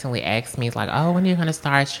constantly asks me, like, oh, when are you going to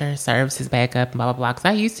start your services back up and blah, blah, blah. Because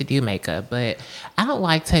I used to do makeup, but I don't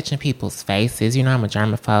like touching people's faces. You know, I'm a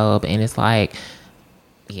germaphobe. And it's like,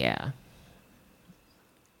 yeah.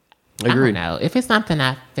 Agreed. I don't know. If it's something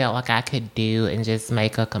I felt like I could do and just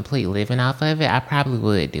make a complete living off of it, I probably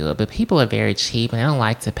would do it. But people are very cheap and they don't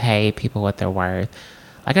like to pay people what they're worth.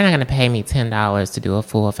 Like, they're not going to pay me $10 to do a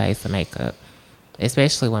full face of makeup,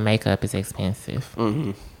 especially when makeup is expensive.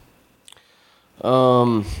 Mm-hmm.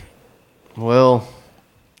 Well,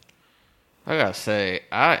 I gotta say,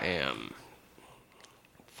 I am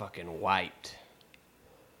fucking wiped.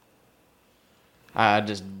 I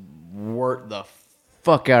just worked the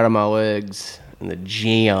fuck out of my legs in the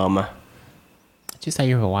gym. Did you say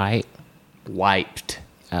you were white? Wiped.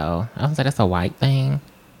 Oh, I was like, that's a white thing.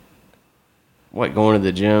 What, going to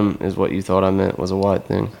the gym is what you thought I meant was a white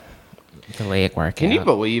thing? The leg workout. Can you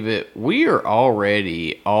believe it? We are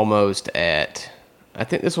already almost at, I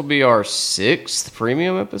think this will be our 6th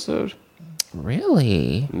premium episode.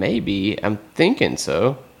 Really? Maybe. I'm thinking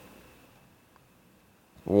so.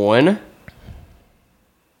 1.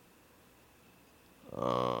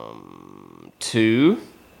 2.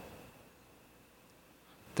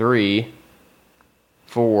 3.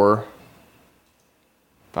 4.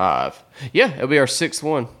 5. Yeah, it'll be our 6th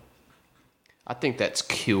one. I think that's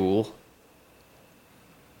cool.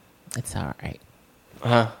 It's all right.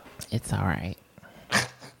 Huh? It's all right.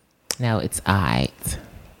 No, it's all right.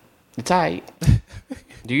 It's aight.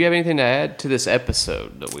 Do you have anything to add to this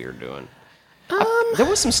episode that we are doing? There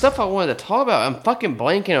was some stuff I wanted to talk about. I'm fucking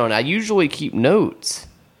blanking on. I usually keep notes.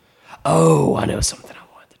 Oh, I know something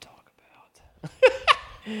I wanted to talk about.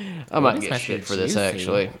 I might get shit for this,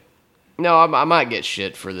 actually. No, I might get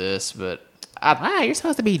shit for this, but Wow, you're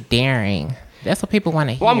supposed to be daring. That's what people want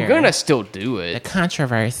to hear. Well, I'm gonna still do The it.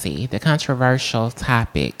 controversy, the controversial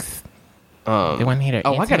topics. They want to hear the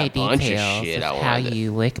I got a intimate bunch of details shit I of how wanted to-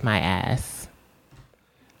 you lick my ass.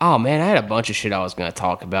 Oh man, I had a bunch of shit I was gonna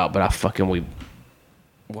talk about, but we'll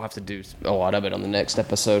have to do a lot of it on the next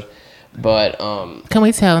episode. But Can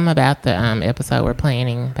we tell them about the episode we're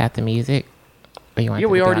planning about the music? Or you want Yeah,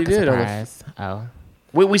 them we to do already like a did on the- surprise? Oh,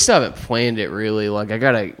 we still haven't planned it really. Like I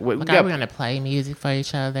gotta. We like, got- are we gonna play music for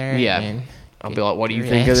each other? Yeah. and I'll get be like, what do you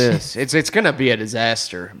think of reactions? this? It's gonna be a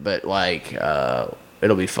disaster, but like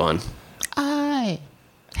it'll be fun. I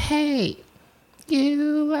hate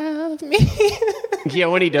you, love me. Yeah,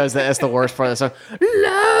 when he does that, that's the worst part of the song.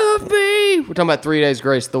 Love me. We're talking about 3 Days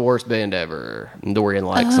Grace, the worst band ever. And Dorian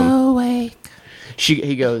likes them. Awake.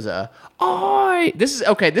 He goes,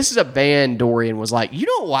 this is a band Dorian was like, you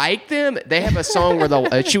don't like them? They have a song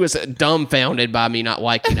where she was dumbfounded by me not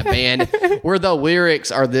liking a band, where the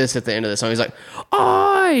lyrics are this at the end of the song. He's like,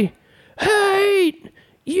 I hate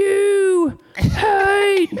you,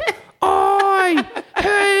 I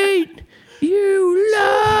hate you,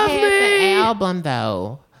 love Had the me. album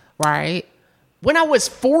though, right? When I was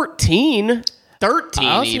 13, 13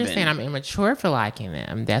 Oh, so even. you're saying I'm immature for liking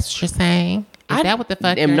them? That's what you're saying? Is that what the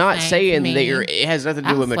fuck? I'm you're not saying saying to that me? it has nothing to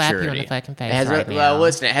do I'll with slap you maturity. in the fucking face It has right no- now. Well,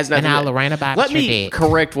 listen, it has nothing. And to I'll do- Lorena Bobbitt Let your me dick.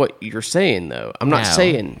 correct what you're saying, though. I'm not No.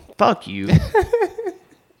 saying fuck you.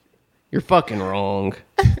 You're fucking wrong.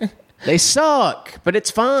 They suck, but it's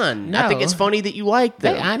fun. I think No. it's funny that you like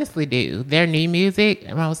them. They honestly do. Their new music.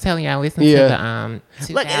 I was telling you, I listened Yeah. to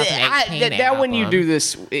the Look, 2018 that when you album. do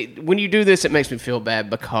this, it makes me feel bad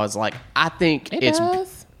because, like, I think It it's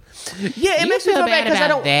does. yeah, it You makes me feel bad because I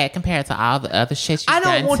about don't. that compared to all the other shit I you've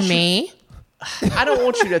don't done want to you- me, I don't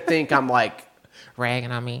want you to think I'm like.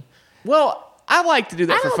 ragging on me. Well, I like to do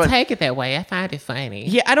that I for don't fun. take it that way. I find it funny.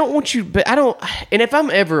 Yeah, I don't want you, but I don't. And if I'm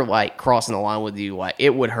ever like crossing the line with you, like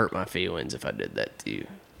it would hurt my feelings if I did that to you.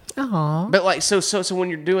 Oh. But like, so when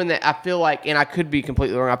you're doing that, I feel like, and I could be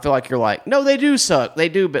completely wrong, I feel like you're like, no, they do suck. They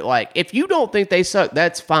do. But like, if you don't think they suck,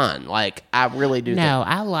 that's fine. Like, I really do. No,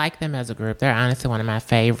 I like them as a group. They're honestly one of my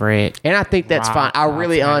favorite. And I think that's fine. I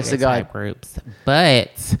really, honestly, God, groups.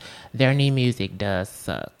 But their new music does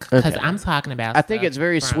suck. Because I'm talking about. I think it's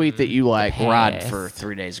very sweet that you like Ride for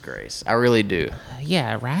 3 Days Grace. I really do.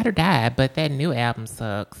 Yeah, Ride or Die. But that new album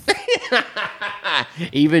sucks.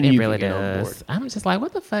 Even it you really can get on board. does. I'm just like,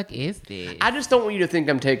 what the fuck is this? I just don't want you to think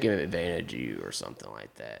I'm taking advantage of you or something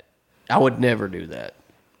like that. I would never do that.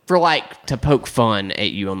 For like to poke fun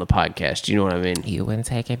at you on the podcast. You know what I mean? You wouldn't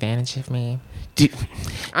take advantage of me.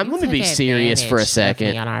 Let me be serious for a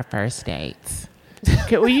second. On our first dates.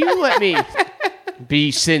 Will you let me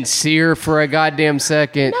be sincere for a goddamn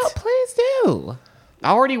second? No, please do.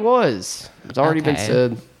 I already was. It's already been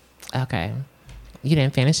said. Okay. You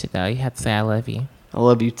didn't finish it, though. You have to say, I love you. I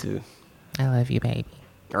love you, too. I love you, baby.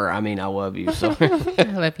 Or, I mean, I love you. So. I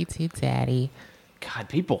love you, too, Daddy. God,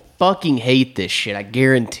 people fucking hate this shit. I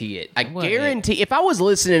guarantee it. I guarantee. If I was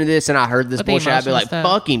listening to this and I heard this bullshit, I'd be like,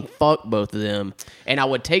 fucking fuck both of them. And I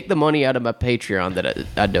would take the money out of my Patreon that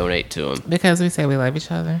I donate to them. Because we say we love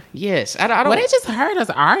each other? Yes. I don't. Well, they just heard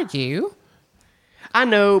us argue. I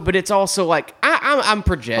know, but it's also like I'm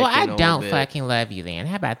projecting. Well, I don't fucking love you. Then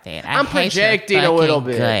how about that? I'm projecting a little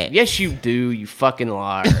bit. Gut. Yes, you do. You fucking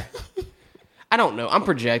liar. I don't know. I'm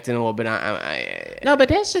projecting a little bit. No, but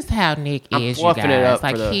that's just how Nick is. You guys, it up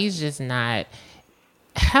like he's just not.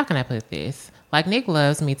 How can I put this? Like Nick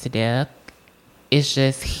loves me to death. It's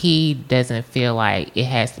just he doesn't feel like it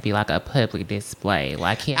has to be like a public display.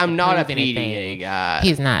 Like I'm not a PDA guy.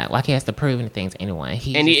 He's not like he has to prove anything to anyone.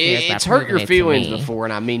 It's hurt your feelings before,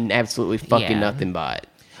 and I mean absolutely fucking nothing by it.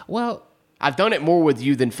 Well, I've done it more with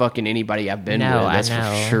you than fucking anybody I've been with. That's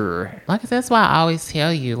for sure. Like that's why I always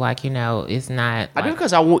tell you, like it's not. I do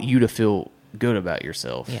because I want you to feel good about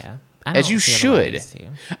yourself. Yeah, as you should.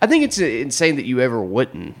 I think it's insane that you ever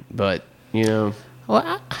wouldn't, but you know.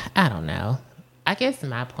 Well, I don't know. I guess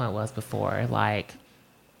my point was before, like,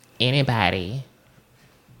 anybody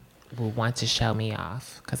will want to show me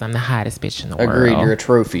off because I'm the hottest bitch in the world. Agreed, you're a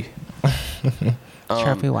trophy.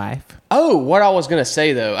 Trophy wife. Oh, what I was going to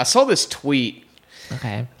say, though, I saw this tweet.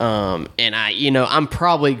 Okay. And I'm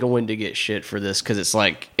probably going to get shit for this because it's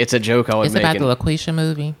like, it's a joke I would make. It's about the LaQuisha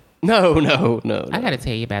movie? No. I got to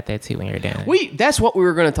tell you about that, too, when you're done. That's what we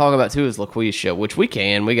were going to talk about, too, is LaQuisha, which we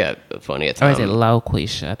can. We got plenty of time. Or is it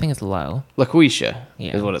LoQuisha? I think it's Low. LaQuisha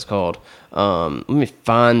is what it's called. Let me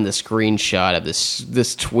find the screenshot of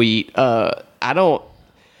this tweet.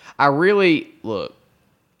 Look,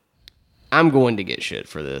 I'm going to get shit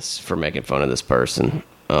for this, for making fun of this person.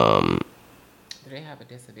 Do they have a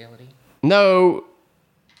disability? No,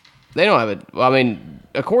 they don't have it. Well, I mean,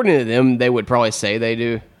 according to them, they would probably say they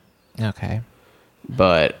do. Okay.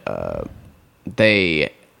 But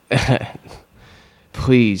they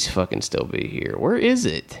please fucking still be here. Where is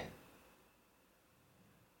it?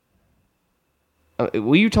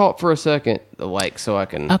 Will you talk for a second, like, so I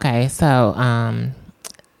can... Okay, so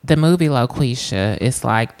the movie LaQuisha is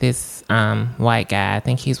like this white guy. I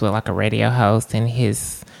think he's with like a radio host, and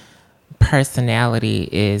his personality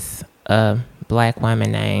is a black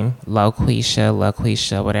woman named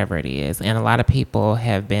LaQuisha, whatever it is. And a lot of people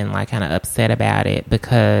have been like kind of upset about it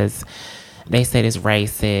because they said it's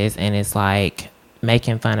racist and it's like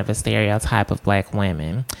making fun of a stereotype of black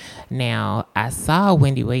women. Now, I saw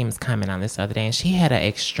Wendy Williams comment on this the other day, and she had an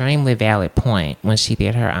extremely valid point when she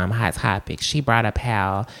did her Hot Topic. She brought up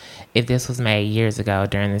how if this was made years ago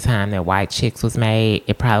during the time that White Chicks was made,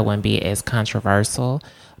 it probably wouldn't be as controversial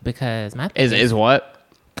because my thing is what?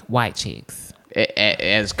 White Chicks.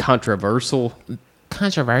 As controversial?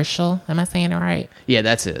 Controversial? Am I saying it right? Yeah,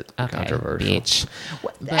 that's it. Okay, controversial. Bitch.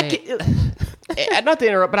 Not to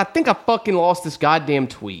interrupt, but I think I fucking lost this goddamn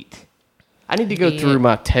tweet. I need to go through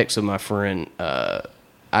my text with my friend. I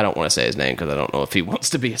don't want to say his name because I don't know if he wants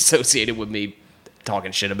to be associated with me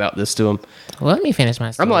talking shit about this to him. Well, let me finish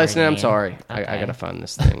my story. I'm listening. Again. I'm sorry. Okay. I got to find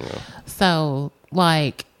this thing. So,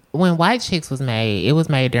 like, when White Chicks was made, it was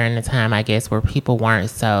made during the time, I guess, where people weren't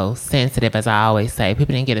so sensitive, as I always say.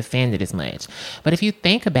 People didn't get offended as much. But if you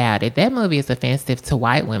think about it, that movie is offensive to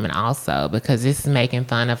white women also, because this is making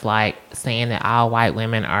fun of, like, saying that all white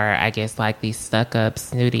women are, I guess, like these stuck-up,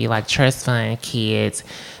 snooty, like, trust fund kids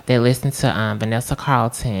that listen to Vanessa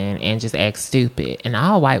Carlton and just act stupid. And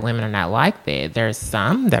all white women are not like that. There's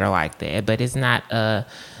some that are like that, but it's not a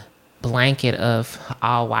blanket of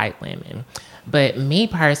all white women. But me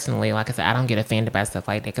personally, like I said, I don't get offended by stuff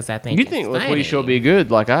like that because I think You it's think funny. LaQuisha will be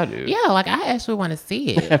good like I do? Yeah, like I actually want to see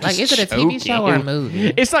it. I'm Like, is just it a TV show or a joking.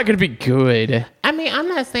 movie? It's not going to be good. I mean, I'm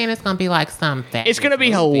not saying it's gonna be like some fat. It's going to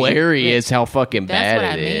be movie, hilarious but how fucking that's bad what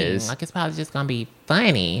I it mean. is. Like, it's probably just gonna be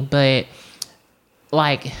funny, but.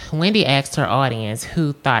 Like, Wendy asked her audience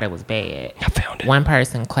who thought it was bad. I found it. One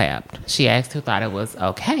person clapped. She asked who thought it was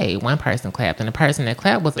okay. One person clapped. And the person that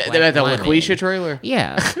clapped was a black That woman. LaQuisha trailer?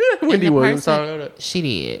 Yeah. Wendy And the Williams person- talked about it. She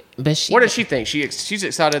did. But she, What does she think? She's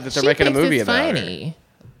excited that they're she making a thinks movie it's about funny. her.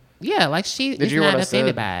 Yeah, like she Did is you hear what not I offended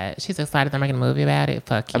said? by it. She's excited they're making a movie about it.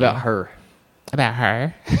 Fuck you. About her. About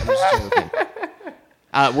her.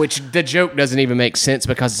 Which the joke doesn't even make sense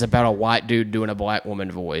because it's about a white dude doing a black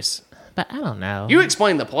woman voice. But I don't know. You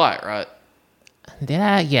explained the plot, right? Did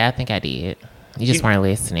I? Yeah, I think I did. You just weren't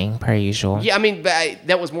listening, per usual. Yeah, I mean,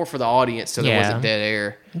 that was more for the audience, so there Yeah. wasn't dead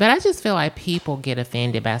air. But I just feel like people get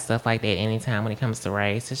offended by stuff like that anytime when it comes to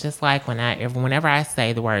race. It's just like whenever I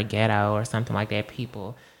say the word ghetto or something like that,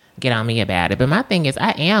 people get on me about it. But my thing is,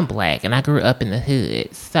 I am black and I grew up in the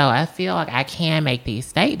hood. So I feel like I can make these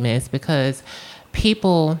statements because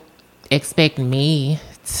people expect me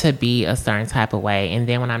to be a certain type of way. And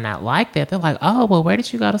then when I'm not like that, they're like, oh, well, where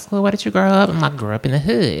did you go to school? Where did you grow up? I'm like, grew up in the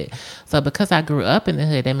hood. So because I grew up in the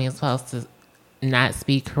hood, that means I'm supposed to not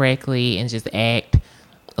speak correctly and just act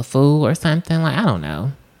a fool or something. Like, I don't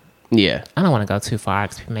know. Yeah. I don't want to go too far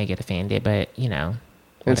because people may get offended, but, you know,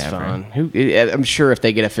 It's whatever. fine. I'm sure if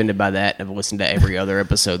they get offended by that and have listened to every other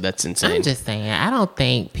episode, that's insane. I'm just saying, I don't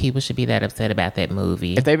think people should be that upset about that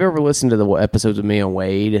movie. If they've ever listened to the episodes of me on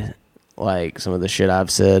Wade, like some of the shit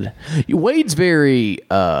I've said, Wade's very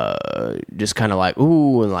just kind of like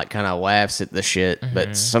ooh and like kind of laughs at the shit. Mm-hmm.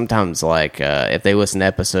 But sometimes like if they listen to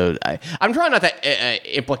episode, I'm trying not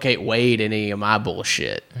to implicate Wade in any of my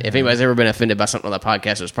bullshit. Mm-hmm. If anybody's ever been offended by something on the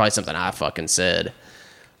podcast, it was probably something I fucking said.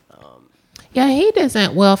 Yeah, he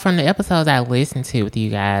doesn't. Well, from the episodes I listened to with you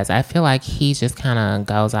guys, I feel like he just kind of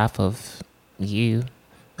goes off of you,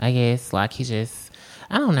 I guess. Like he just,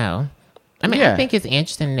 I don't know. I mean, Yeah. I think it's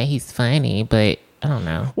interesting that he's funny, but I don't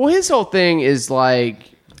know. Well, his whole thing is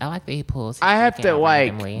like, I like that he pulls. His I have dick to, out like-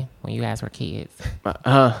 randomly when you guys were kids.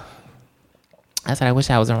 I said I wish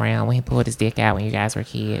I was around when he pulled his dick out when you guys were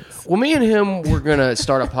kids. well, me and him, we're gonna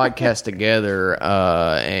start a podcast together,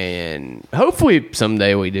 and hopefully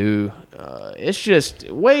someday we do. It's just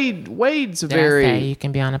Wade's Did I say very. you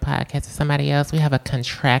can be on a podcast with somebody else? We have a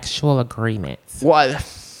contractual agreement.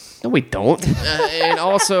 What? No, we don't. And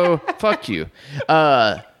also, fuck you.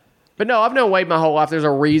 But no, I've known Wade my whole life. There's a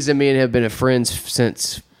reason me and him have been friends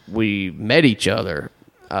since we met each other.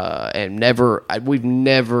 And we've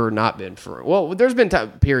never not been friends. Well, there's been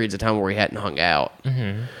periods of time where we hadn't hung out.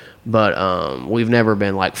 Mm-hmm. But we've never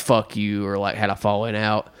been like, fuck you, or like had a falling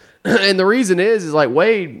out. And the reason is like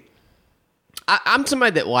Wade, I'm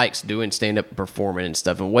somebody that likes doing stand-up and performing and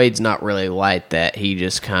stuff, and Wade's not really like that. He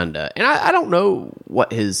just kind of, and I don't know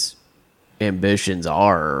what his ambitions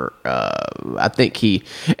are. I think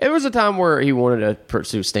there was a time where he wanted to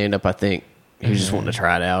pursue stand-up, I think. He was just wanting to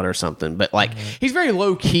try it out or something. But, like, he's very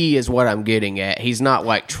low-key is what I'm getting at. He's not,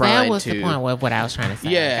 like, trying to... That was the point of what I was trying to say.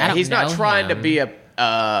 I Yeah, don't he's not know trying to him. be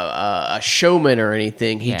a showman or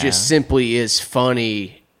anything. He Yeah. just simply is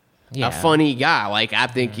funny, Yeah. a funny guy. Like, I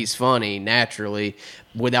think he's funny naturally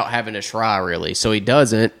without having to try, really. So he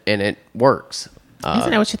doesn't, and it works.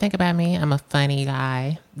 Isn't that what you think about me? I'm a funny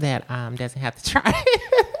guy that doesn't have to try.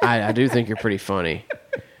 I do think you're pretty funny.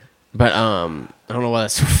 But I don't know why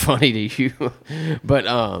that's so funny to you. But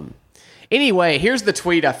anyway, here's the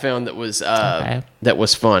tweet I found that was that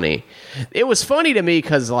was funny. It was funny to me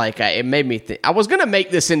because like it made me think. I was gonna make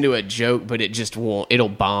this into a joke, but it just won't. It'll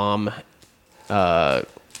bomb. But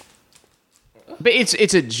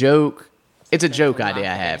it's a joke. It's a joke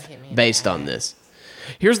idea I have based on this.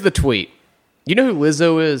 Here's the tweet. You know who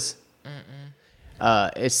Lizzo is?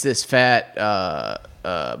 It's this fat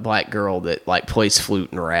black girl that like plays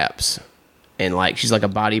flute and raps, and like she's like a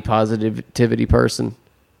body positivity person.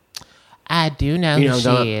 I do know You know who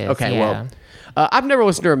what I'm she talking- is. Okay, yeah. well, I've never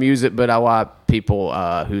listened to her music, but I like people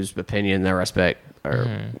whose opinion I respect are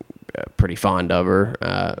pretty fond of her.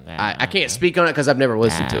 I can't speak on it because I've never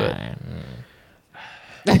listened to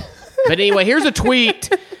it. But anyway, here's a tweet.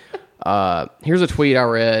 Here's a tweet I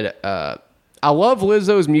read. I love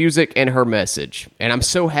Lizzo's music and her message, and I'm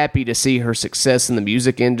so happy to see her success in the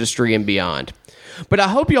music industry and beyond. But I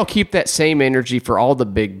hope y'all keep that same energy for all the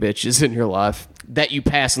big bitches in your life that you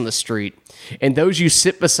pass on the street and those you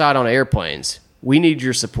sit beside on airplanes. We need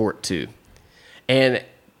your support too. And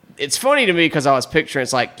it's funny to me because I was picturing,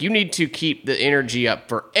 it's like, you need to keep the energy up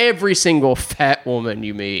for every single fat woman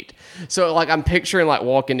you meet. So, like, I'm picturing, like,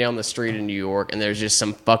 walking down the street in New York, and there's just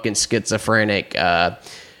some fucking schizophrenic,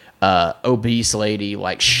 obese lady,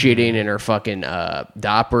 like, shitting in her fucking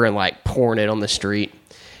diaper and, like, pouring it on the street.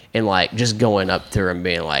 And, like, just going up to her and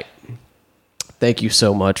being like, thank you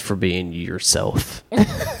so much for being yourself.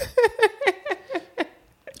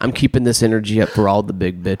 I'm keeping this energy up for all the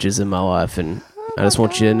big bitches in my life, and I just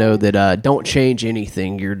want you to know that don't change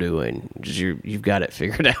anything you're doing. Just you've got it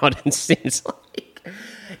figured out. It seems like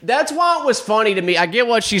that's why it was funny to me. I get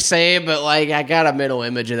what she's saying, but like I got a mental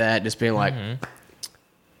image of that, just being like,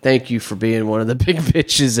 "Thank you for being one of the big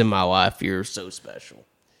bitches in my life. You're so special."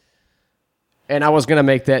 And I was gonna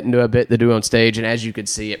make that into a bit to do on stage, and as you could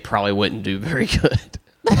see, it probably wouldn't do very good.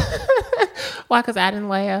 Why? Because I didn't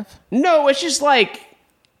laugh. No, it's just like.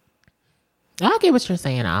 I get what you're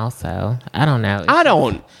saying also. I don't know. I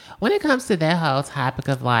don't. When it comes to that whole topic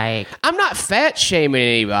of like... I'm not fat shaming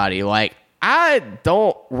anybody. Like, I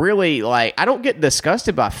don't really, like, I don't get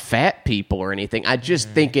disgusted by fat people or anything. I just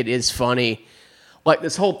think it is funny. Like,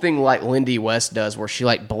 this whole thing like Lindy West does where she,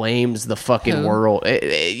 like, blames the fucking world.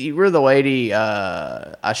 You were the lady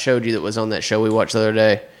I showed you that was on that show we watched the other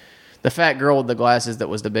day. The fat girl with the glasses that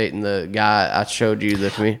was debating the guy I showed you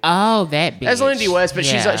to me. Oh, that bitch. That's Lindy West, but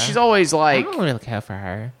she's always like... I don't really care for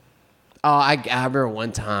her. Oh, I remember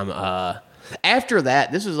one time, after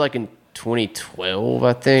that, this was like in 2012,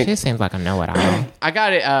 I think. She seems like a know-it-all. I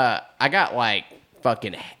got like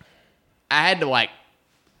fucking... I had to like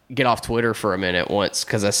get off Twitter for a minute once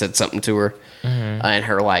because I said something to her. And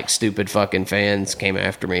her like stupid fucking fans came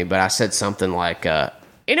after me. But I said something like... and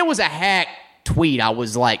it was a hack tweet. I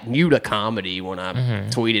was like new to comedy when I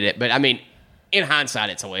tweeted it, but I mean, in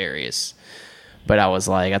hindsight, it's hilarious. But I was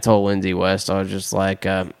like, I told Lindsay West, I was just like,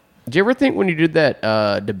 did you ever think when you did that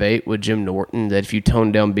debate with Jim Norton that if you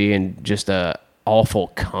toned down being just a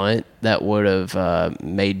awful cunt, that would have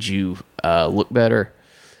made you look better?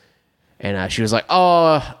 And she was like,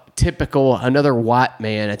 oh, typical, another white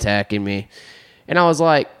man attacking me. And I was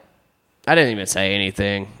like, I didn't even say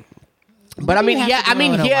anything. But I mean,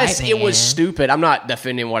 yes, it was stupid. I'm not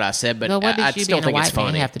defending what I said, but I still think it's funny. What did you being a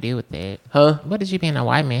white man have to do with it? Huh? What did you being a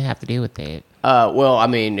white man have to do with it? Well, I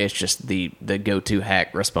mean, it's just the go-to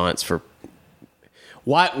hack response for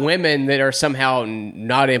white women that are somehow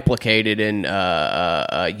not implicated in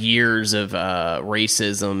years of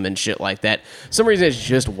racism and shit like that. For some reason, it's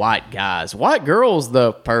just white guys. White girls,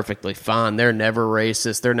 though, perfectly fine. They're never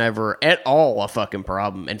racist. They're never at all a fucking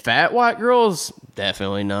problem. And fat white girls,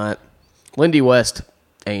 definitely not. Lindy West,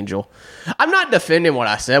 angel. I'm not defending what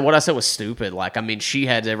I said. What I said was stupid. Like, I mean, she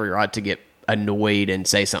had every right to get annoyed and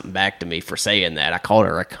say something back to me for saying that. I called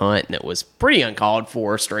her a cunt, and it was pretty uncalled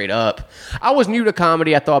for, straight up. I was new to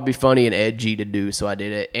comedy. I thought it'd be funny and edgy to do, so I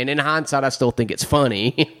did it. And in hindsight, I still think it's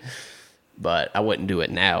funny. But I wouldn't do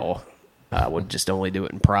it now. I would just only do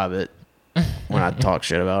it in private when I talk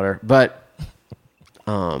shit about her. But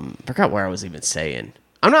forgot where I was even saying.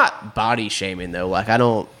 I'm not body shaming, though. Like, I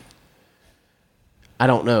don't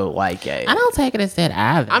know, like I don't take it as that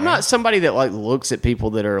either. I'm not somebody that like looks at people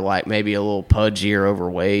that are like maybe a little pudgy or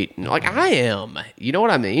overweight, and like I am. You know what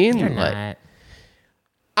I mean? You're like, not.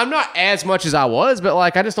 I'm not as much as I was, but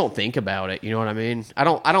like I just don't think about it. You know what I mean? I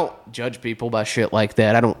don't judge people by shit like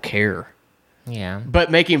that. I don't care. Yeah. But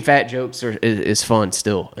making fat jokes is fun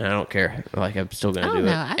still, and I don't care. Like I'm still gonna do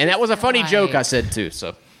it. And that was a funny joke I said too.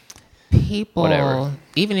 So. People, whatever.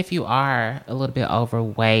 Even if you are a little bit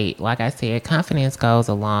overweight, like I said, confidence goes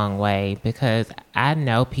a long way, because I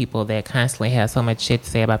know people that constantly have so much shit to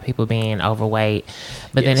say about people being overweight.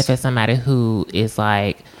 But then if it's somebody who is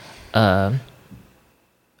like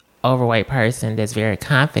overweight person that's very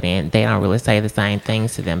confident, they don't really say the same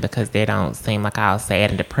things to them because they don't seem like all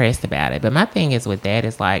sad and depressed about it. But my thing is with that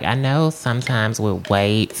is like, I know sometimes with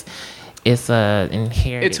weight, it's a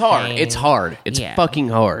inherited It's hard. thing. It's hard. It's fucking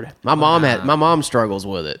hard. My mom struggles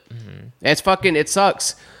with it. It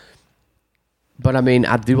sucks. But I mean,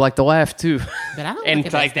 I do like to laugh too. But I don't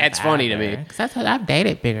and like that's funny to me. Because I've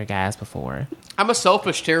dated bigger guys before. I'm a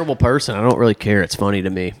selfish, terrible person. I don't really care. It's funny to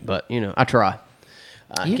me, but you know, I try.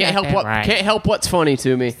 Can't help what's funny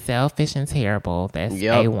to me. Selfish and terrible. That's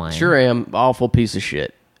yep, A1. Sure am. Awful piece of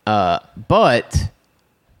shit. But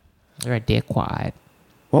you're a dickwad.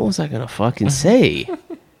 What was I gonna fucking say?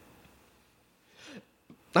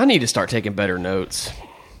 I need to start taking better notes.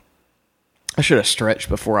 I should have stretched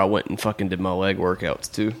before I went and fucking did my leg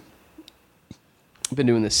workouts too. I've been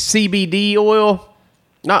doing the CBD oil.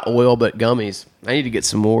 Not oil, but gummies. I need to get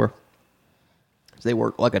some more. They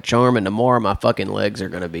work like a charm, and tomorrow my fucking legs are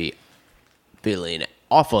going to be feeling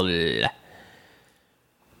awful.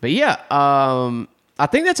 But yeah, I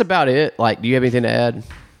think that's about it. Like, do you have anything to add?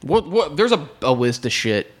 What? There's a list of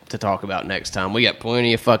shit to talk about next time. We got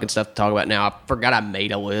plenty of fucking stuff to talk about now. I forgot I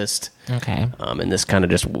made a list. Okay. And this kind of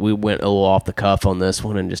just, we went a little off the cuff on this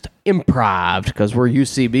one and just improv'd because we're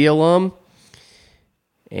UCB alum.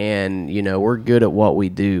 And, you know, we're good at what we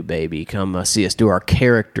do, baby. Come see us do our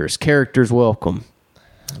characters. Characters welcome.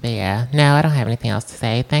 But yeah, no, I don't have anything else to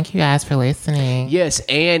say. Thank you guys for listening. Yes,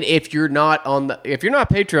 and if you're not a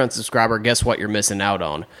Patreon subscriber, guess what you're missing out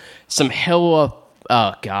on? Some hella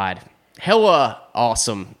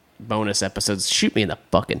awesome bonus episodes. Shoot me in the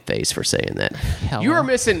fucking face for saying that. You are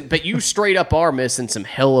missing, but you straight up are missing some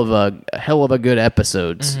hell of a good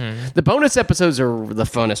episodes. Mm-hmm. The bonus episodes are the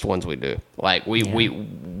funnest ones we do. Like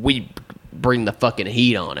we bring the fucking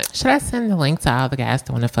heat on it. Should I send the link to all the guys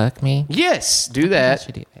that want to fuck me? Yes, do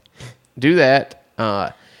that. Do that.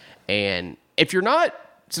 And if you're not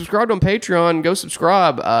subscribed on Patreon, go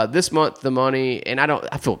subscribe. This month, the money, and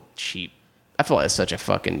I feel cheap. I feel like it's such a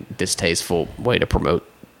fucking distasteful way to promote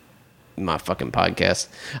my fucking podcast.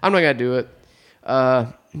 I'm not going to do it.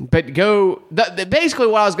 But go, basically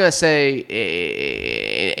what I was going to say,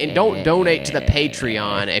 and don't donate to the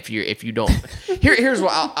Patreon if you don't. Here's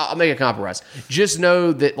what, I'll make a compromise. Just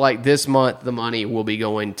know that like this month, the money will be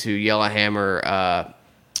going to Yellowhammer,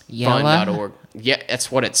 fund.org. Yeah,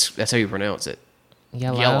 that's how you pronounce it.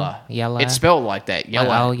 Yellow. It's spelled like that.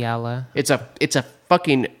 Yellow. It's a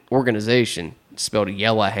fucking organization. It's spelled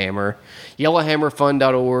Yellowhammer.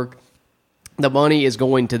 Yellowhammerfund.org. The money is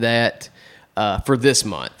going to that for this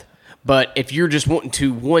month. But if you're just wanting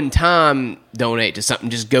to one time donate to something,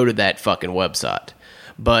 just go to that fucking website.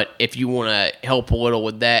 But if you want to help a little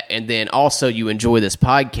with that, and then also you enjoy this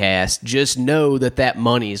podcast, just know that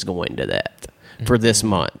money is going to that for this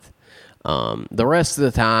month. The rest of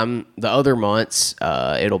the time, the other months,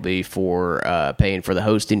 it'll be for paying for the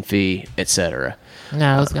hosting fee, etc.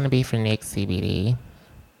 No, it's going to be for Nick's CBD.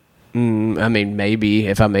 I mean, maybe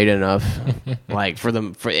if I made enough, like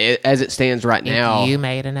as it stands right now. If you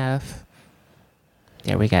made enough.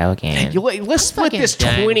 There we go again. Let's split this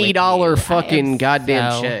 $20 fucking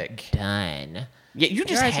goddamn check. Done. Yeah, you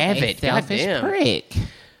just have it. Selfish Goddamn. prick.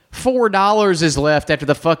 $4 is left after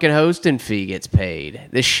the fucking hosting fee gets paid.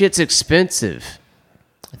 This shit's expensive.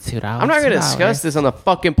 $2. I'm not going to discuss this on the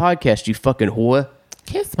fucking podcast, you fucking whore.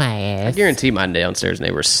 Kiss my ass. I guarantee my downstairs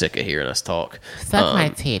neighbor's sick of hearing us talk. Suck my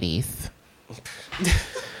titties.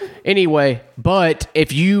 Anyway, but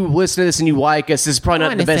if you listen to this and you like us, this is probably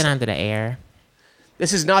not the best. Sit under the air.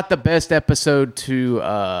 This is not the best episode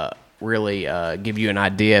to really give you an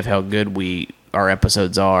idea of how good our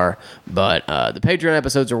episodes are, but the Patreon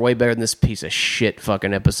episodes are way better than this piece of shit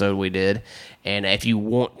fucking episode we did. And if you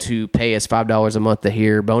want to pay us $5 a month to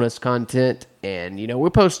hear bonus content, and we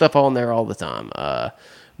post stuff on there all the time.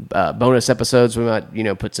 Bonus episodes, we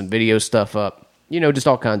might put some video stuff up. Just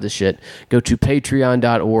all kinds of shit. Go to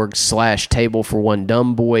patreon.org/table for one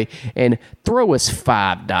dumb boy and throw us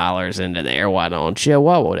 $5 into there. Why don't you?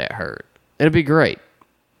 Why would it hurt? It'll be great.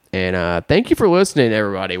 And thank you for listening,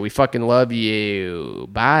 everybody. We fucking love you.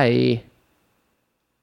 Bye.